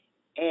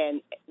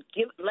 And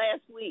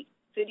last week,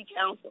 City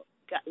Council,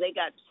 they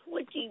got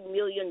 $20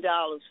 million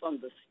from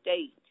the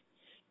state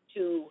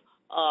to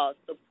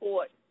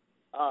support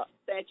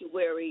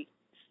sanctuary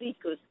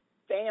seekers'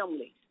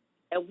 families.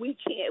 And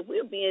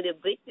we're being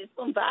evicted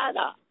from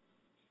Vallas.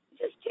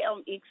 Just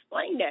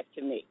explain that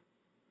to me.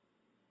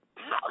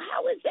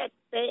 How is that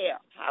fair?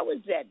 How is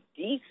that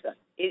decent?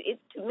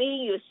 To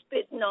me, you're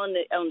spitting on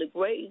the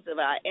graves of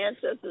our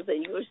ancestors,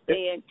 and you're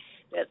saying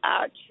that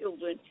our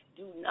children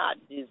do not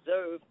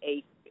deserve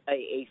a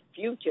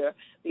future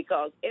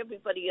because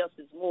everybody else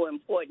is more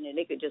important, and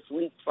they could just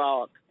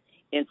leapfrog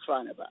in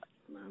front of us.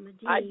 Mama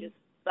D. I just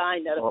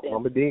signed that up.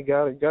 Mama D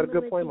got a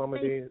good point, Mama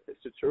D.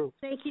 It's the truth.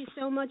 Thank you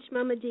so much,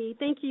 Mama D.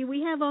 Thank you.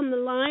 We have on the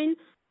line,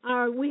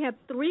 we have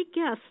 3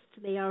 guests.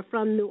 They are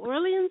from New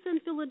Orleans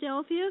and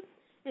Philadelphia,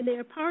 and they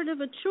are part of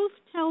a truth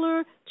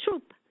teller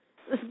troupe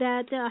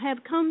that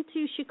have come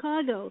to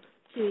Chicago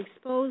to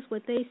expose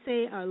what they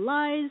say are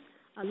lies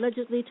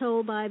allegedly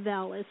told by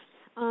Vallas.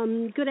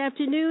 Good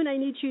afternoon. I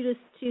need you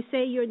to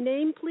say your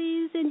name,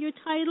 please, and your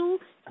title,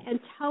 and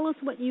tell us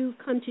what you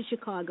come to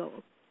Chicago.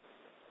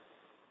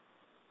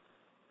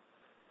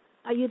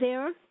 Are you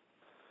there?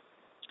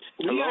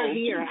 We are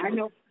here. I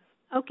know.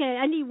 Okay,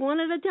 I need one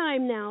at a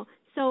time now.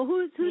 So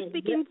who's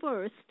speaking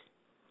first?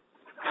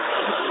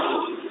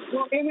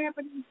 Well, it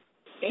happened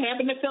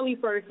to Philly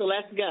first, so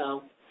let's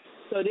go.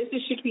 So this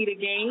is Shakita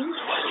Gaines.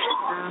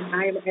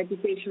 I am an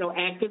educational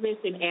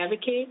activist and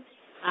advocate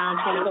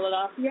from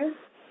Philadelphia.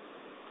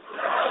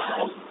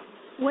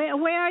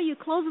 Where are you?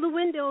 Close the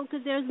window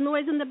because there's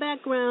noise in the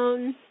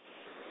background.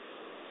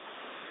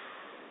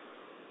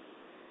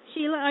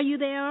 Sheila, are you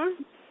there?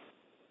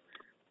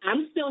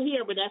 I'm still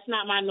here, but that's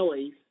not my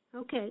noise.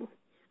 Okay,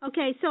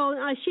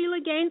 so Sheila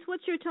Gaines,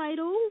 what's your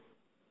title?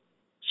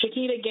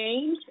 Shakita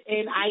Gaines,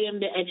 and I'm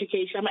an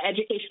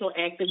educational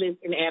activist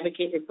and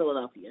advocate in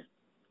Philadelphia.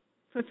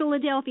 For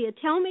Philadelphia.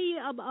 Tell me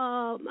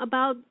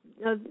about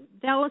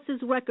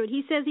Vallas's record.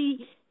 He says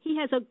he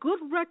has a good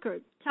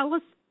record. Tell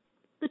us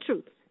the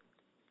truth.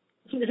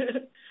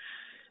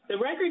 The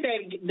record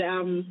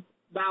that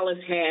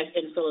Vallas has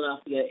in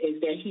Philadelphia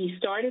is that he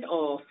started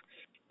off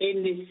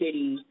in this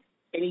city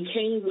and he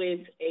came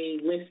with a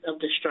list of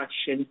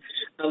destruction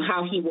of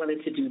how he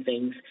wanted to do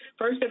things.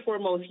 First and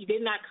foremost, he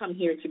did not come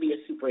here to be a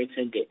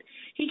superintendent.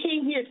 He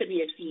came here to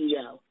be a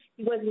CEO.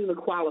 He wasn't even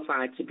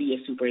qualified to be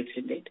a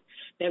superintendent,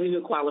 never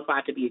even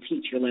qualified to be a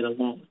teacher, let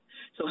alone.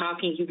 So how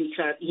can you be,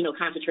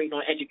 concentrating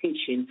on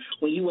education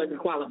when you wasn't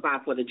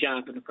qualified for the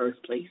job in the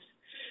first place?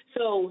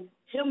 So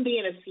him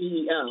being a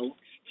CEO,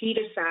 he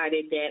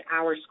decided that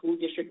our school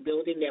district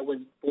building that was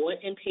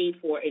bought and paid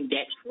for and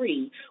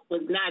debt-free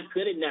was not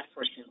good enough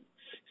for him.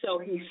 So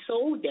he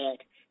sold that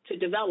to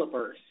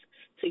developers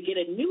to get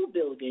a new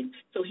building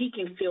so he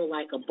can feel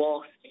like a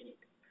boss in it.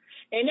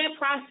 In that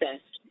process,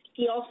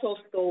 he also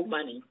stole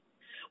money,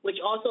 which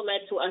also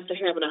led to us to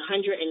having a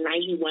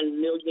 $191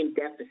 million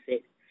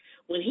deficit.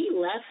 When he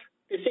left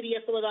the city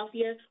of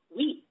Philadelphia,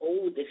 we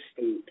owed the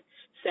state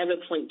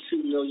 $7.2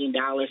 million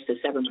to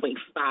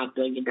 $7.5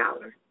 billion.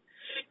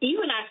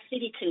 Even our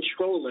city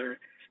controller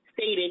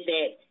stated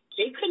that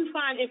they couldn't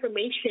find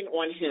information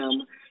on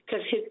him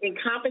because his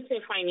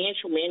incompetent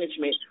financial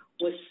management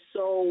was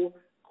so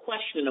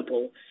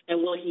questionable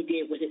and what he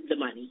did with the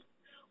money.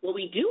 What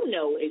we do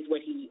know is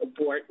what he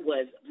bought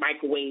was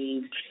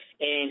microwaves,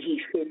 and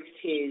he fixed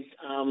his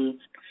own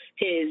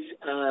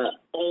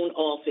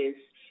office.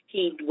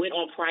 He went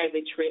on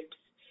private trips.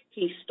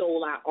 He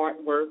stole our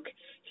artwork.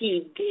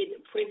 He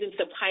did prison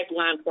to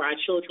pipeline for our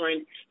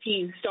children.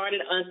 He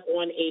started us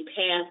on a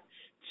path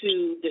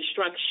to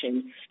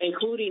destruction,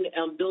 including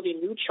building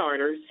new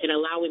charters and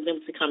allowing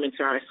them to come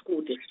into our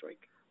school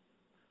district.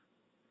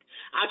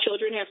 Our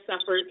children have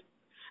suffered.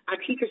 Our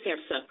teachers have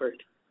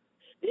suffered.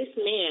 This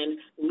man,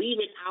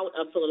 leaving out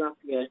of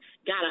Philadelphia,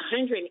 got a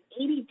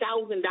 $180,000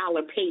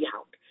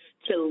 payout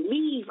to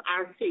leave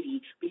our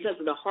city because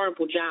of the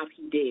horrible job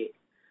he did.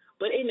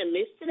 But in the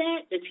midst of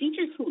that, the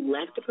teachers who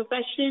left the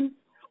profession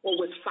or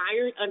was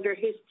fired under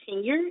his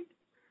tenure,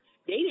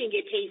 they didn't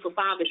get paid for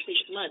 5 or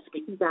 6 months,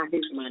 but he got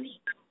his money.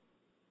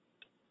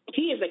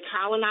 He is a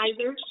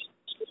colonizer.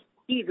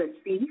 He's a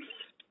thief.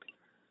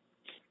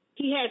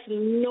 He has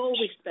no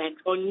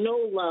respect or no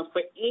love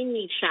for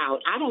any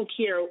child. I don't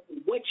care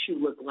what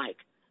you look like.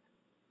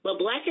 But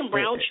black and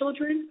brown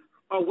children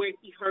are where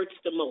he hurts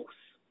the most.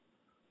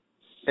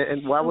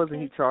 And why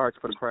wasn't he charged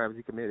for the crimes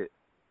he committed?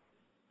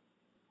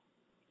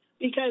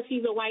 Because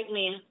he's a white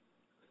man.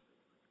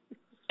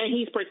 And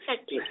he's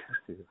protected.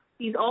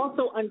 He's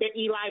also under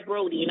Eli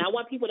Brody. And I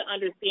want people to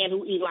understand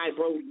who Eli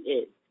Brody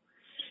is.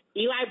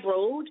 Eli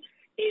Brody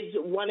is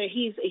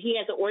he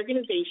has an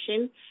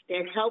organization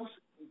that helps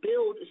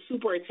build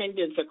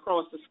superintendents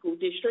across the school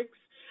districts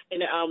in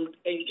the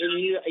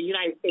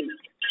United States,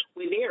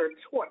 where they are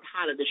taught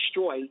how to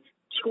destroy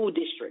school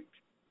districts.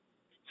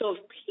 So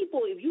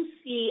if you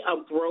see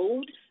a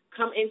road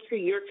come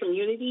into your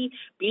community,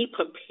 be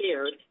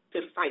prepared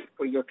to fight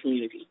for your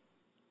community.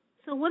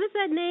 So what is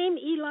that name,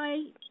 Eli?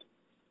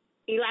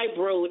 Eli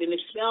Broad, and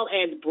it's spelled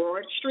as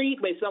Broad Street,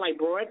 but it's spelled like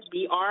Broad,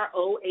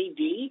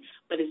 B-R-O-A-D,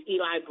 but it's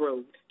Eli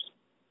Broad.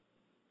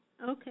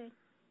 Okay.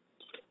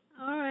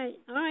 All right.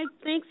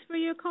 Thanks for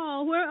your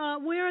call. Where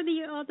are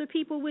the other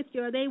people with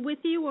you? Are they with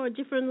you or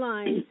different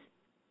lines?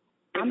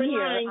 I'm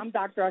here. I'm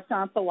Dr.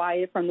 Ashanta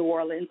Wyatt from New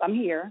Orleans. I'm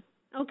here.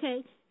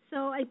 Okay.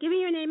 So give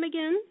me your name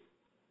again.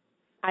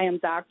 I am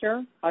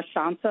Dr.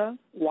 Ashanta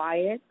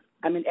Wyatt.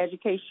 I'm an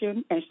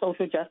education and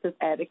social justice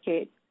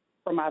advocate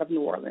from out of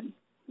New Orleans.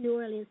 New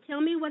Orleans. Tell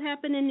me what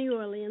happened in New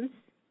Orleans.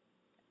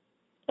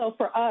 So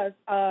for us,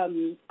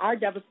 our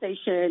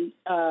devastation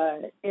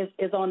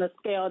is on a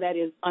scale that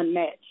is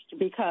unmatched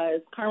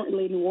because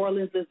currently New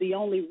Orleans is the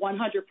only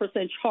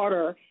 100%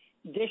 charter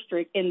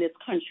district in this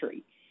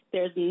country.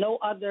 There's no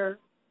other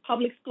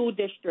public school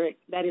district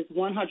that is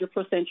 100%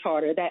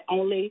 charter that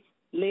only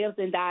lives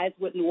and dies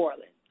with New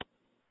Orleans.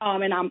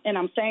 And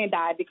I'm saying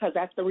die because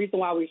that's the reason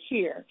why we're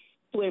here,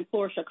 to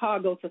implore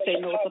Chicago to say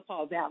no to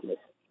Paul Vallas.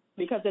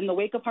 Because in the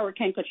wake of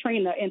Hurricane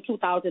Katrina in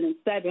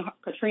 2007,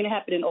 Katrina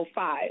happened in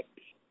 2005.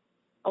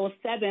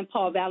 2007,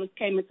 Paul Vallas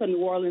came into New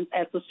Orleans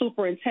as the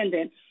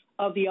superintendent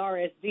of the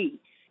RSD,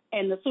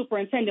 and the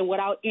superintendent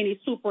without any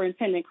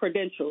superintendent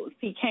credentials.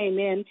 He came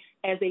in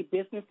as a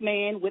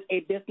businessman with a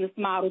business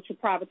model to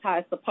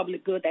privatize the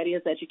public good that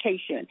is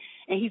education,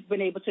 and he's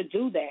been able to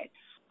do that.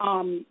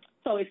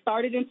 So it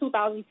started in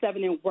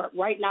 2007, and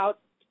right now,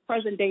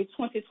 present day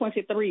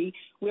 2023,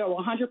 we are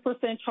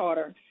 100%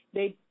 charter.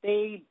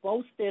 They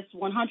boast this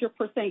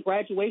 100%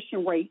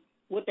 graduation rate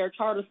with their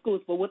charter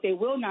schools, but what they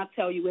will not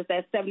tell you is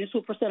that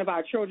 72% of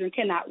our children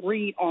cannot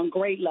read on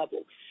grade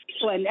level.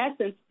 So in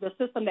essence, the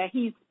system that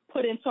he's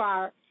put into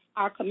our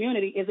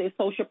community is a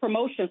social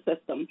promotion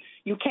system.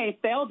 You can't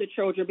fail the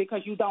children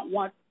because you don't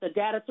want the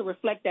data to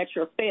reflect that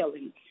you're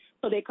failing.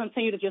 So they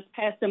continue to just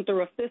pass them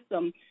through a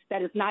system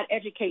that is not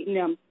educating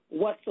them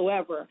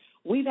whatsoever.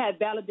 We've had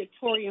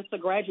valedictorians to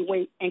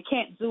graduate and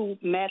can't do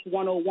Math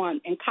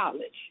 101 in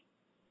college.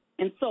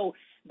 And so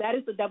that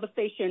is the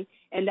devastation,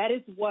 and that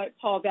is what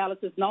Paul Vallas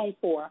is known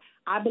for.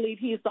 I believe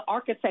he is the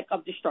architect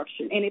of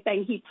destruction.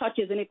 Anything he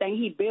touches, anything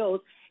he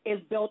builds is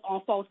built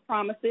on false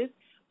promises.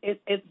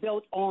 It's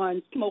built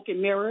on smoke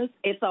and mirrors.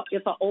 It's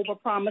an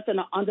overpromise and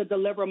an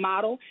under-deliver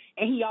model,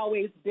 and he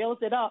always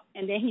builds it up,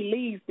 and then he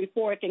leaves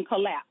before it can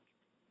collapse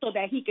so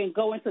that he can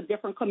go into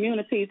different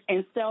communities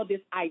and sell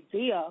this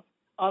idea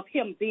of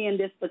him being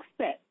this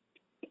success.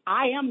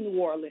 I am New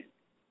Orleans.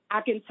 I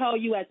can tell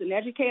you as an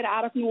educator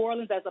out of New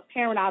Orleans, as a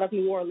parent out of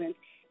New Orleans,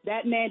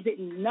 that man did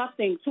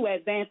nothing to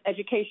advance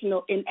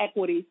educational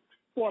inequities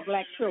for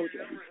black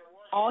children.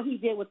 All he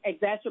did was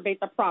exacerbate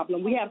the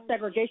problem. We have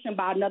segregation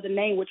by another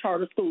name with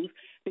charter schools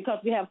because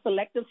we have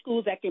selective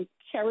schools that can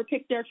cherry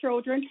pick their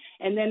children,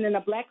 and then in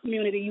the black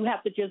community, you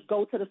have to just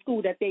go to the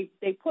school that they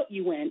put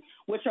you in,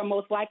 which are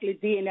most likely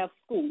DNF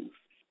schools.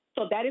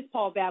 So that is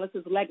Paul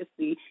Vallas'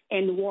 legacy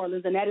in New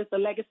Orleans, and that is the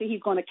legacy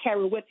he's going to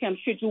carry with him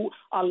should you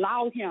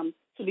allow him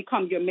to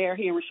become your mayor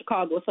here in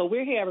Chicago. So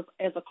we're here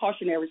as a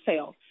cautionary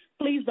tale.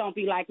 Please don't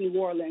be like New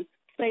Orleans.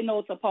 Say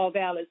no to Paul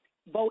Vallas.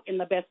 Vote in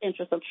the best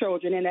interest of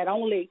children, and that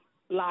only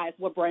lies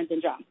with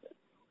Brandon Johnson.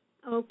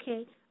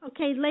 Okay,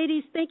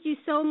 ladies, thank you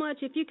so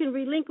much. If you can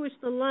relinquish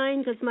the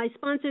line because my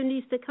sponsor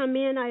needs to come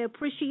in, I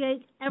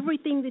appreciate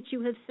everything that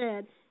you have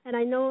said, and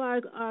I know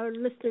our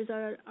listeners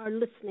are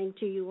listening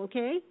to you,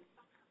 okay?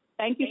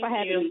 Thank you for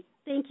having me.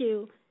 Thank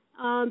you.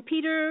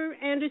 Peter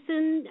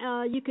Anderson,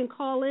 you can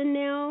call in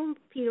now.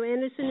 Peter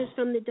Anderson is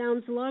from the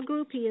Downs Law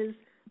Group. He is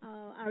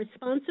our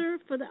sponsor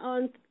for the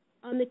On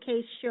the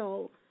Case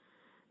show.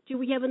 Do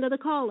we have another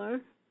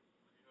caller?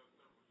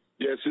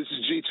 Yes, this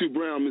is G2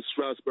 Brown, Ms.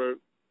 Strasburg.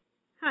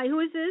 Hi, who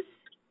is this?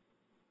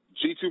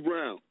 G2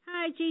 Brown.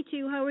 Hi,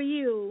 G2. How are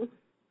you?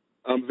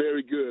 I'm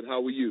very good.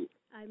 How are you?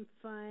 I'm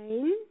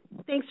fine.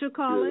 Thanks for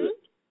calling. Good.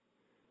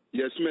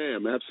 Yes,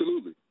 ma'am.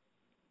 Absolutely.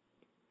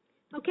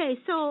 Okay,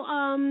 so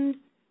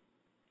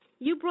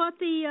you brought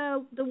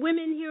the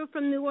women here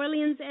from New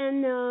Orleans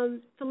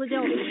and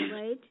Philadelphia,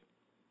 right?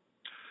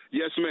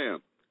 Yes,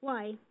 ma'am.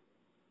 Why?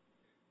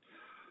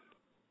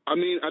 I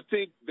mean, I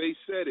think they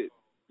said it.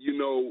 You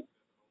know,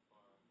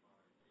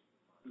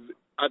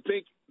 I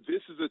think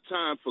this is a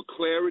time for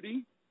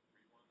clarity,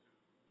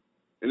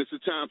 and it's a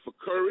time for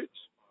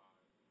courage,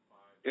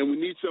 and we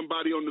need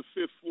somebody on the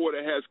fifth floor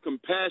that has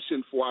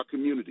compassion for our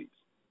communities.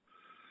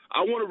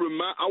 I want to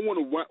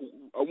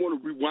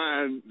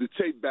rewind the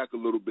tape back a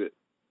little bit.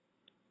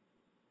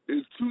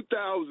 In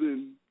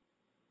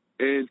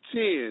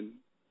 2010,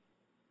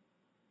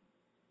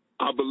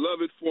 our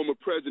beloved former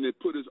president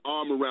put his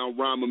arm around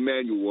Rahm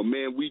Emanuel, a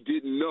man we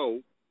didn't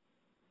know,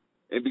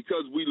 and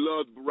because we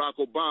loved Barack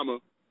Obama,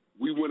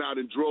 we went out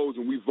in droves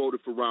and we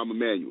voted for Rahm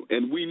Emanuel,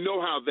 and we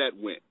know how that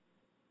went.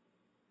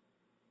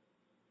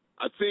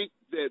 I think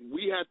that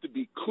we have to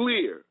be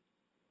clear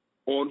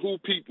on who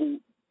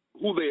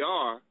they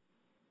are,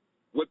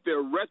 what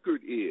their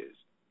record is,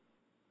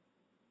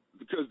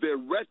 because their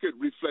record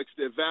reflects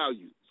their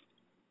values.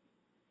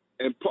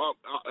 And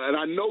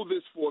I know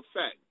this for a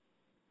fact.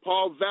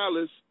 Paul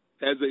Vallas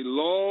has a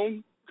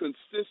long,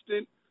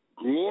 consistent,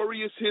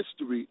 glorious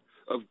history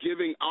of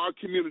giving our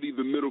community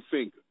the middle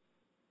finger.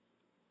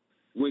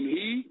 When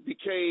he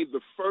became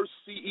the first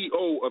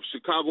CEO of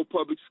Chicago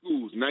Public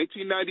Schools,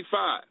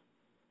 1995,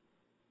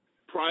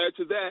 prior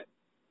to that,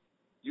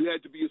 you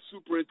had to be a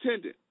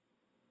superintendent.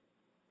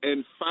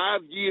 And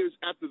 5 years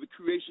after the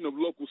creation of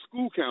local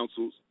school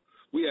councils,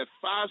 we had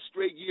 5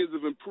 straight years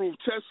of improved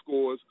test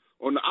scores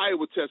on the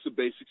Iowa test of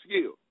basic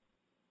skills.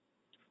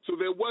 So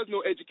there was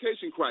no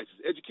education crisis.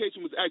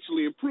 Education was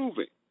actually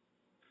improving.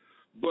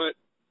 But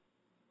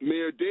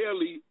Mayor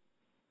Daley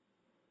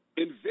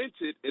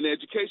invented an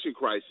education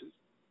crisis,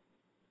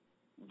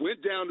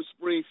 went down to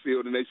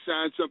Springfield, and they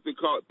passed something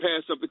called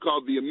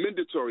the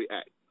Amendatory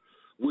Act,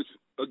 which,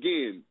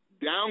 again,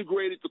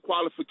 downgraded the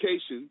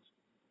qualifications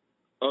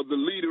of the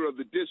leader of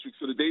the district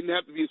so that they didn't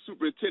have to be a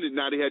superintendent.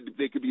 Now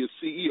they could be a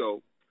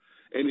CEO.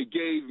 And it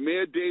gave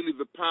Mayor Daley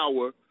the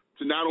power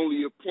to not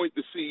only appoint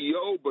the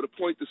CEO, but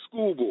appoint the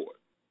school board.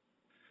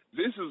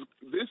 This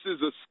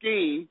is a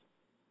scheme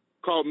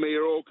called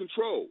mayoral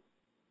control,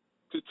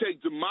 to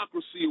take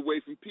democracy away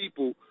from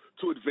people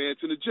to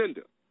advance an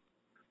agenda.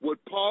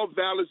 What Paul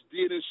Vallas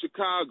did in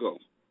Chicago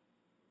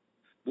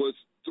was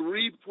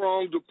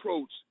 3-pronged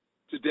approach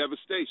to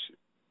devastation.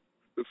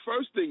 The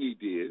first thing he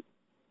did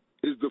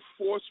is the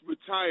forced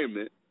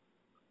retirement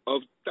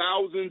of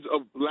thousands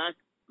of black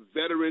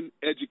veteran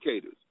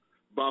educators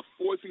by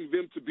forcing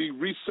them to be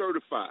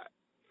recertified.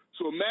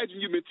 So imagine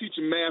you've been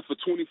teaching math for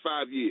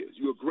 25 years.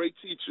 You're a great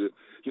teacher,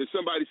 and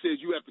somebody says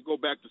you have to go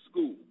back to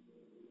school.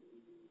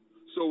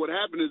 So what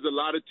happened is a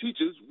lot of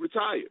teachers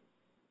retired.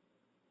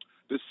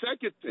 The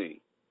second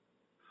thing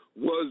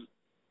was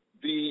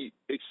the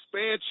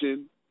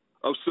expansion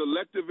of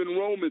selective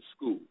enrollment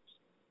schools,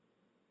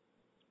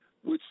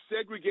 which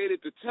segregated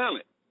the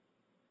talent.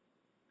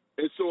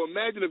 And so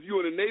imagine if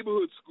you're in a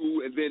neighborhood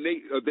school and then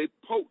they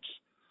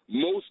poach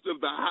most of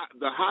the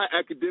high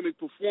academic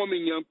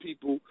performing young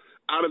people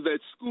out of that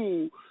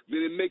school,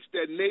 then it makes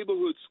that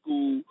neighborhood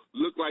school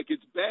look like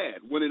it's bad.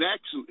 When in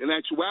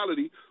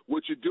actuality,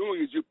 what you're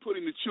doing is you're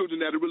putting the children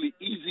that are really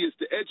easiest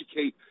to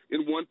educate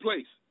in one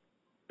place.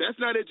 That's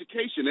not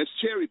education. That's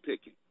cherry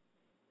picking.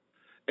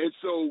 And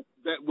so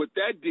what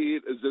that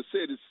did, as I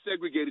said, is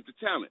segregated the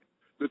talent.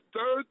 The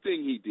third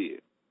thing he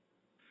did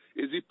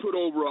is he put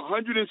over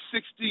 160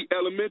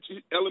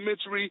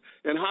 elementary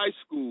and high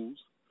schools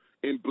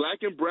in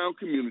black and brown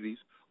communities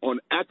on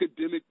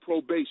academic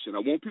probation. I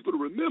want people to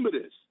remember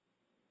this.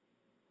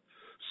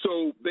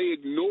 So they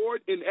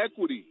ignored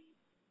inequity.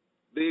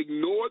 They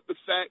ignored the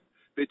fact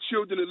that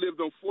children that lived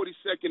on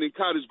 42nd and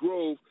Cottage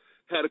Grove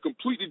had a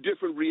completely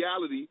different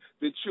reality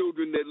than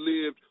children that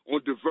lived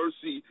on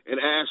Diversey and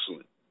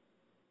Ashland,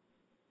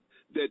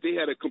 that they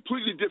had a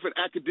completely different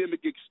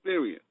academic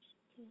experience.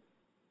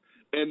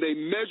 And they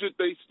measured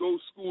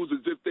those schools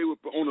as if they were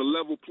on a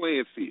level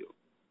playing field.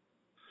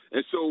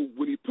 And so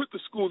when he put the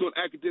schools on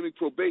academic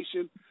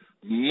probation,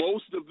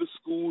 most of the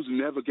schools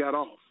never got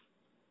off.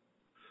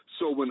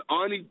 So when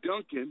Arnie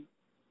Duncan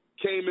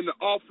came into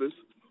office,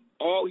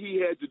 all he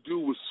had to do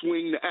was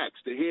swing the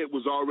axe. The head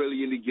was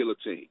already in the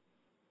guillotine.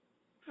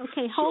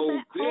 Okay,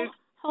 hold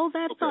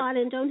that thought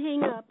and don't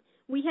hang up.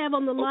 We have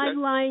on the live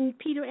line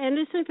Peter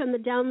Anderson from the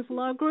Downs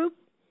Law Group.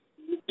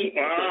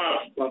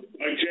 Magenta,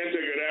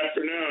 good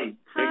afternoon.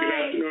 Hi. And good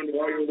afternoon to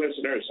all your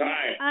listeners.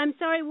 Hi. I'm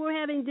sorry we're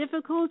having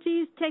technical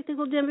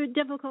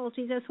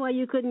difficulties. That's why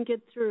you couldn't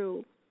get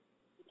through.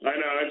 I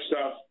know, it's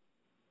tough.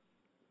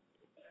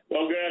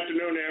 Well, good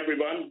afternoon to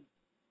everyone.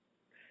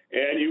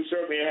 And you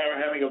certainly are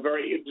having a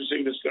very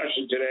interesting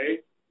discussion today.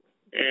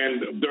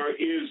 And there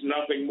is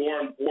nothing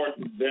more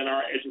important than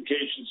our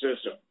education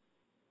system.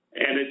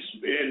 And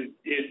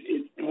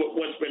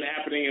what's been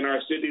happening in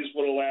our cities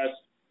for the last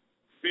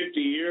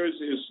 50 years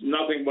is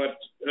nothing but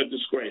a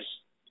disgrace.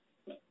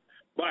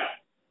 But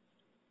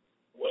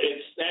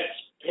that's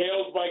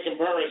pales by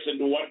comparison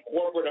to what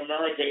corporate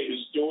America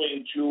is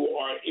doing to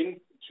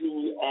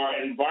our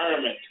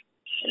environment.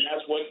 And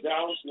that's what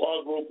Downs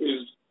Law Group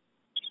is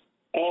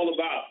all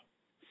about.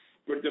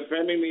 We're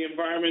defending the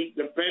environment,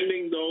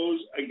 defending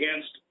those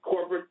against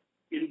corporate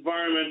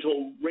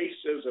environmental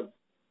racism,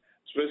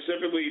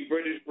 specifically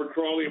British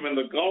Petroleum in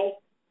the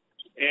Gulf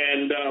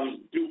and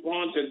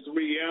DuPont and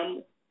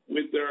 3M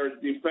with their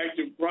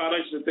defective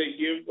products that they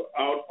give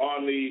out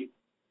to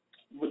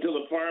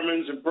the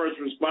firemen and first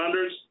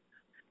responders,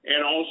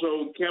 and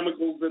also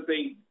chemicals that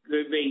they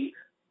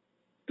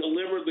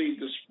deliberately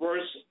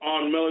disperse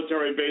on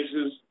military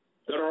bases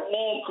that are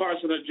all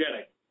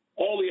carcinogenic.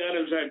 All the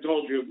items I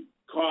told you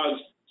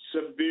cause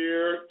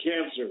severe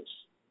cancers,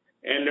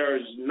 and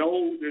there's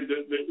no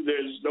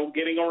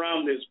getting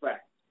around this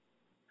fact.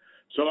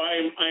 So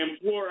I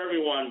implore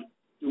everyone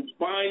to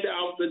find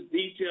out the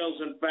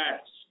details and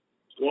facts.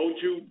 Go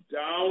to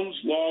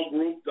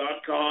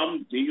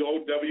DownsLawGroup.com,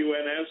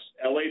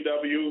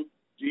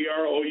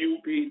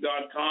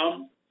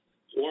 DownsLawGroup.com,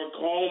 or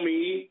call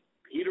me,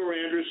 Peter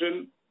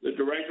Anderson, the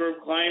Director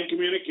of Client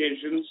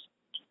Communications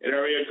at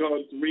area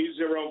code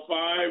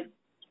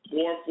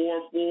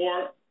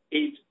 305-444-8226.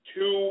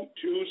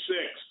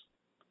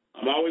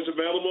 I'm always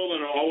available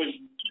and I'm always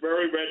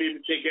very ready to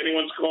take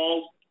anyone's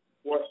calls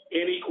for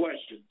any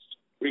questions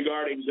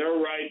regarding their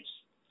rights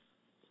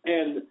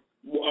and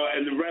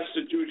the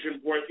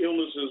restitution for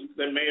illnesses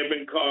that may have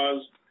been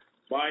caused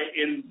by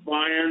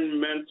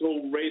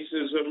environmental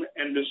racism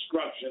and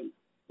destruction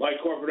by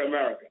corporate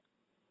America.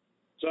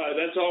 So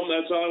that's all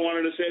I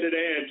wanted to say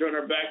today. And turn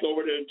her back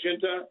over to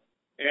Chinta,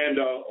 and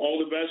all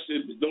the best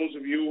to those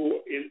of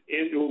you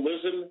who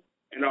listen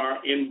and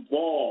are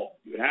involved.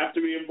 You have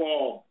to be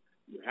involved.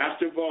 You have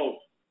to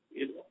vote.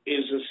 It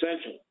is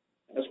essential.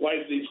 That's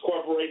why these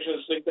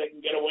corporations think they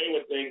can get away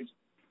with things.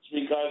 It's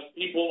because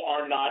people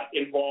are not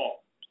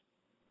involved.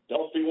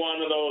 Don't be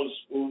one of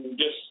those who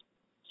just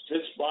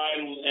sits by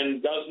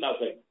and does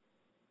nothing.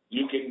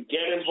 You can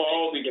get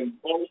involved. You can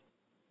vote,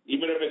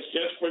 even if it's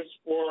just for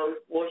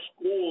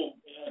school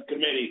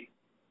committee.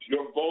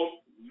 Your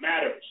vote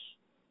matters.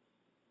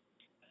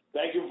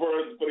 Thank you for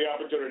the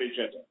opportunity,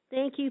 Chinta.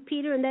 Thank you,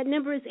 Peter. And that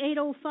number is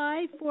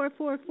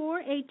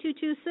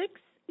 805-444-8226.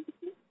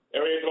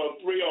 Area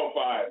code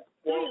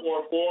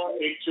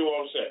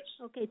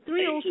 305-444-8206. Okay,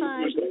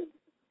 305.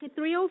 Okay,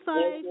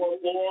 305.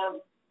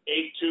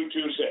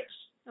 444-8226.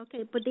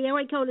 Okay, but the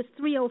area code is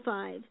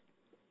 305.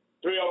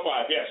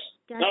 305, yes.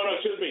 Gotcha. No,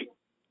 excuse me.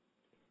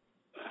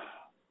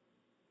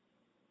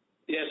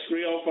 Yes,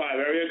 305.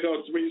 Area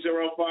code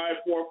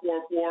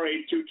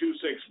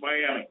 305-444-8226,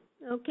 Miami.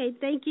 Okay,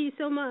 thank you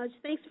so much.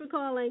 Thanks for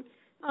calling.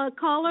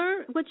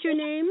 Caller, what's your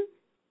name?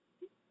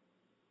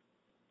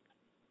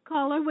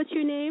 Caller, what's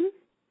your name?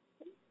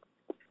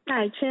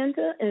 Hi,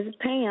 Chinta. It's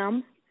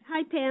Pam.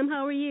 Hi, Pam.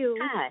 How are you?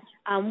 Hi.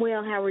 I'm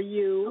well. How are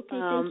you? Okay,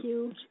 thank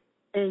you.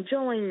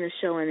 Enjoying the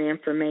show and the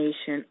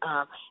information.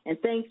 And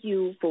thank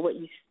you for what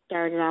you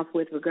started off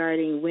with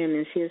regarding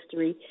women's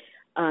history,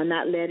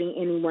 not letting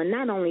anyone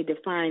not only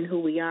define who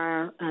we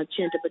are,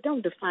 Chinta, but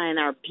don't define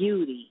our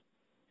beauty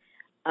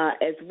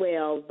as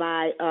well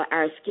by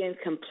our skin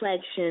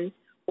complexion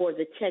or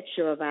the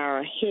texture of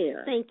our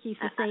hair. Thank you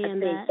for saying I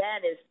think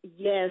that is,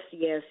 yes,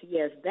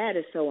 that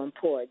is so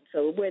important.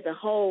 So we're the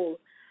whole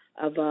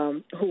of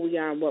who we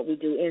are and what we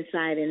do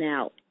inside and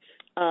out.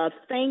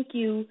 Thank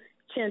you,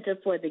 Chinta,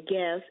 for the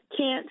guest.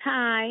 Kent,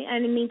 hi. I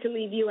didn't mean to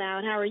leave you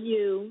out. How are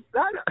you?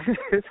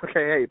 It's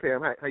okay. Hey,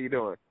 Pam. How you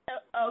doing?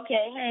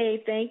 Okay.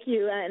 Hey, thank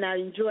you. And I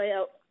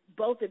enjoy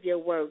both of your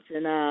works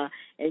and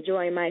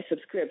enjoying my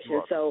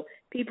subscription. So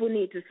people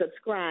need to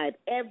subscribe.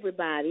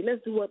 Everybody,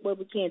 let's do what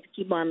we can to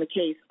keep on the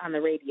case on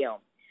the radio.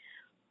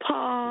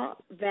 Paul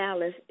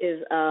Vallas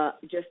is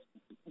just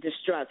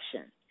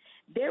destruction.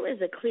 There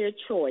is a clear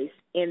choice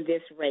in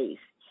this race.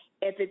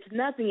 If it's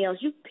nothing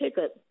else, you pick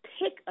a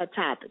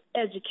topic,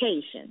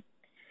 education.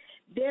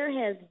 There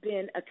has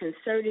been a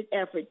concerted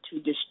effort to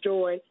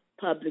destroy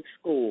public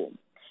school.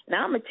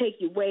 Now, I'm going to take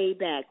you way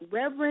back.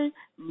 Reverend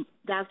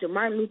Dr.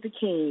 Martin Luther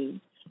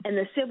King and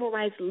the civil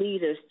rights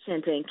leaders,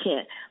 Chinta and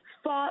Kent,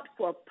 fought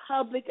for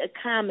public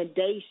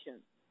accommodation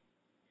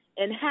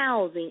and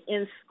housing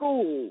in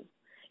school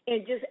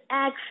and just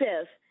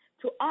access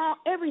to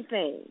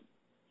everything.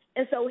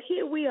 And so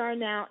here we are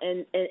now,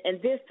 and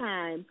this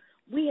time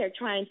we are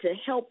trying to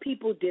help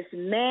people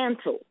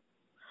dismantle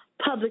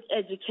public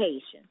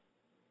education.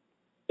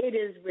 It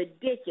is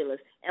ridiculous.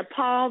 And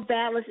Paul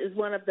Vallas is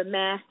one of the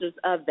masters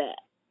of that.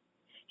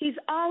 He's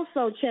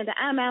also, Chinta,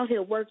 I'm out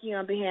here working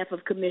on behalf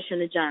of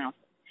Commissioner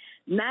Johnson,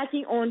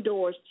 knocking on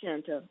doors,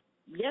 Chinta,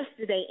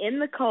 yesterday in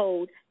the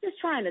code, just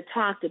trying to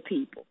talk to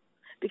people.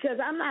 Because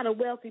I'm not a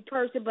wealthy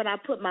person, but I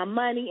put my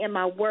money and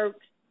my work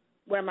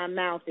where my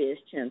mouth is,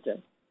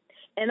 Chinta.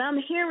 And I'm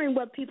hearing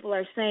what people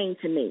are saying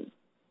to me.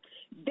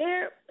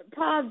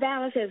 Paul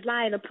Vallas has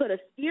lied and put a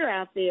fear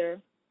out there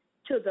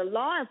to the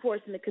law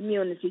enforcement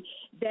community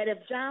that if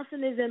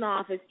Johnson is in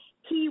office,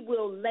 he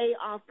will lay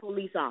off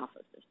police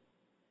officers.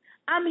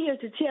 I'm here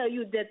to tell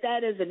you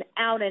that is an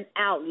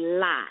out-and-out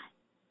lie.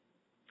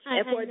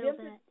 I know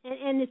that.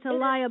 And it's a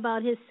lie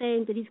about his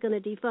saying that he's going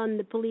to defund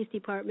the police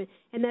department,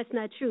 and that's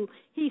not true.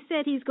 He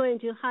said he's going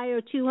to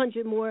hire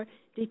 200 more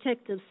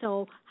detectives.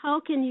 So how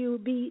can you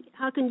be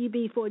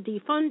for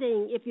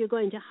defunding if you're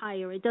going to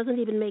hire? It doesn't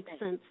even make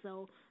sense.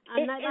 So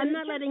I'm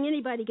not letting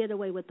anybody get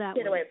away with that.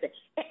 Away with it.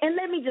 And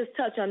let me just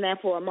touch on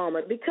that for a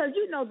moment, because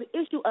you know the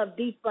issue of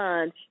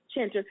defund,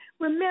 Chinta.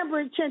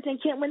 Remember, Chinta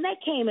and Kent, when that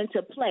came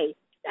into play,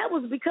 that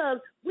was because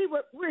we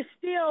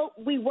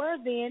were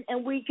then,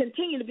 and we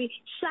continue to be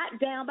shot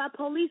down by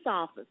police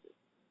officers.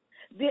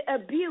 The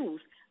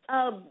abuse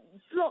of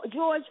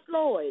George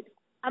Floyd,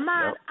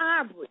 Ahmaud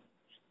Arbery.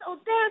 So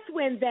that's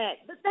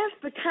that's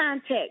the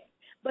context.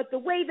 But the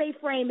way they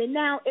frame it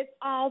now, it's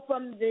all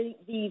from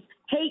these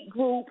hate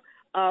group,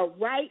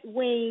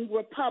 right-wing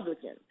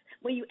Republicans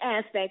when you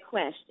ask that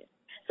question.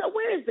 So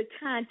where is the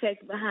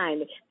context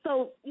behind it?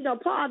 So,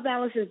 Paul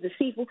Vallas is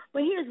deceitful,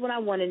 but here's what I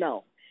want to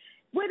know.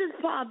 What is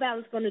Paul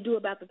Vallas going to do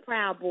about the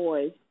Proud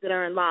Boys that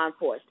are in law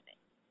enforcement?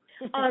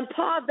 On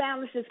Paul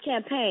Vallas's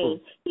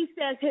campaign, he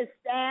says his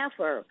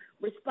staffer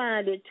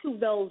responded to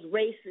those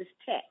racist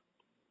texts.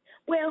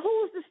 Well,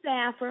 who's the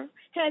staffer?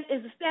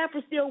 Is the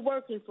staffer still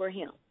working for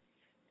him?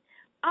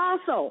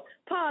 Also,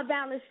 Paul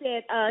Vallas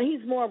said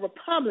he's more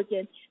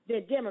Republican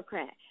than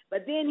Democrat.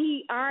 But then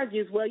he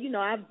argues, well,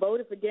 I've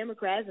voted for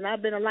Democrats and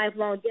I've been a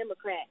lifelong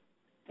Democrat.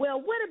 Well,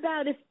 what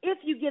about if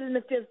you get in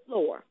the fifth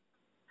floor?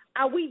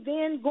 Are we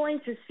then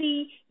going to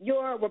see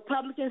your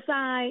Republican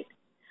side?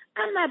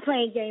 I'm not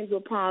playing games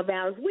with Paul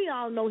Vallas. We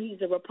all know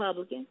he's a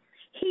Republican.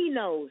 He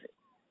knows it.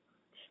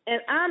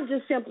 And I'm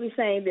just simply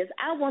saying this.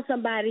 I want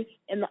somebody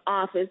in the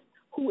office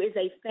who is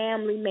a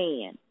family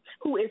man,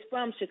 who is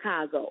from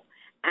Chicago.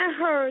 I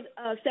heard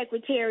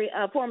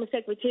former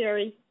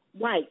Secretary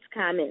White's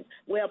comments,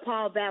 well,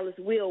 Paul Vallas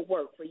will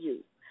work for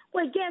you.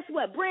 Well, guess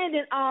what?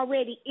 Brandon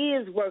already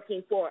is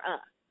working for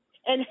us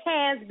and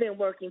has been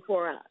working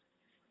for us.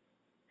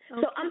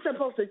 Okay. So I'm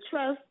supposed to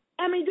trust.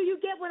 Do you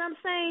get what I'm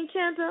saying,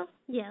 Chanta?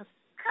 Yes.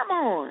 Come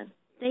on.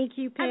 Thank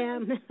you,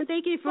 Pam.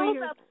 Thank you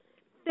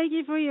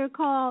for your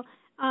call.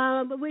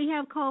 But we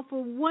have call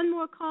for one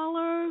more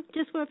caller,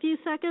 just for a few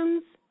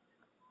seconds.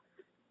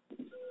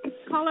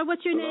 Caller,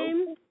 what's your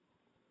name?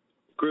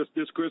 Chris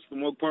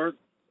from Oak Park.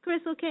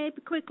 Chris, okay,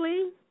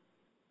 quickly.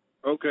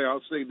 Okay,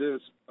 I'll say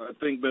this. I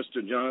think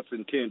Mr.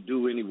 Johnson can't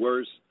do any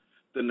worse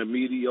than the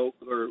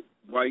mediocre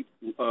white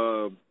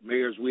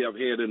mayors we have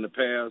had in the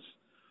past.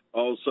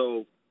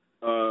 Also,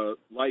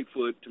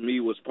 Lightfoot, to me,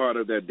 was part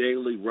of that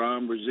Daley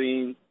Rahm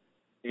regime.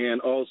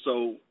 And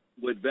also,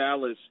 with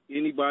Vallas,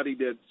 anybody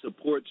that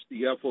supports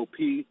the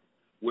FOP,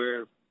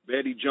 where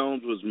Betty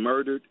Jones was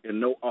murdered and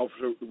no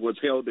officer was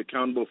held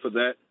accountable for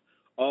that.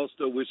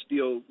 Also, we're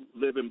still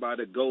living by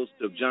the ghost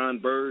of John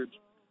Burge.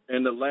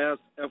 And the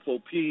last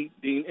FOP,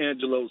 Dean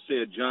Angelo,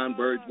 said John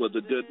Burge was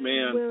a good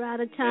man. We're out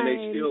of time. And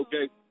they still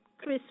gave...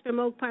 Chris from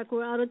Oak Park,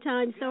 we're out of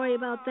time. Sorry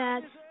about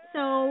that.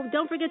 So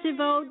don't forget to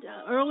vote.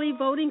 Early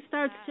voting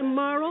starts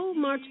tomorrow,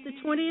 March the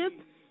 20th.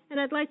 And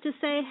I'd like to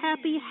say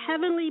happy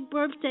heavenly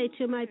birthday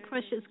to my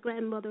precious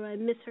grandmother. I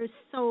miss her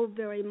so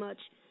very much.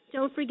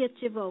 Don't forget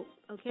to vote,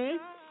 okay?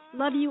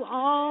 Love you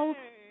all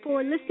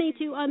for listening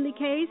to On the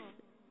Case.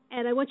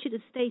 And I want you to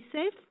stay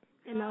safe.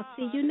 And I'll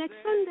see you next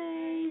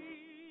Sunday.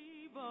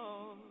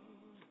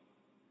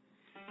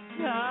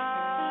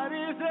 God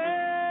is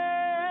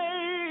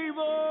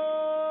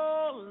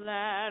able,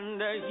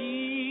 and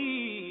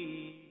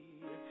He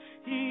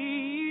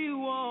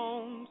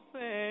won't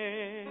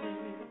fail.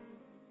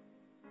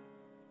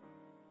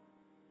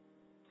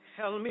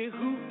 Tell me who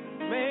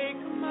can make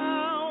my